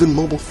 It's even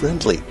mobile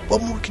friendly.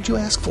 What more could you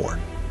ask for?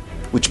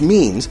 Which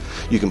means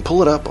you can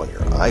pull it up on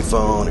your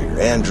iPhone or your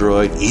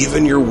Android,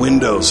 even your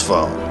Windows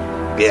phone.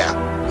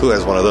 Yeah, who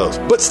has one of those?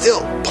 But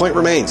still, point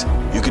remains,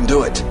 you can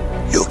do it.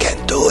 You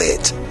can do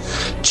it.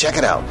 Check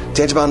it out,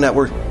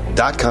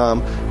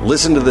 tangiboundnetwork.com.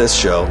 Listen to this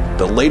show,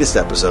 the latest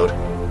episode,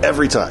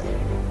 every time.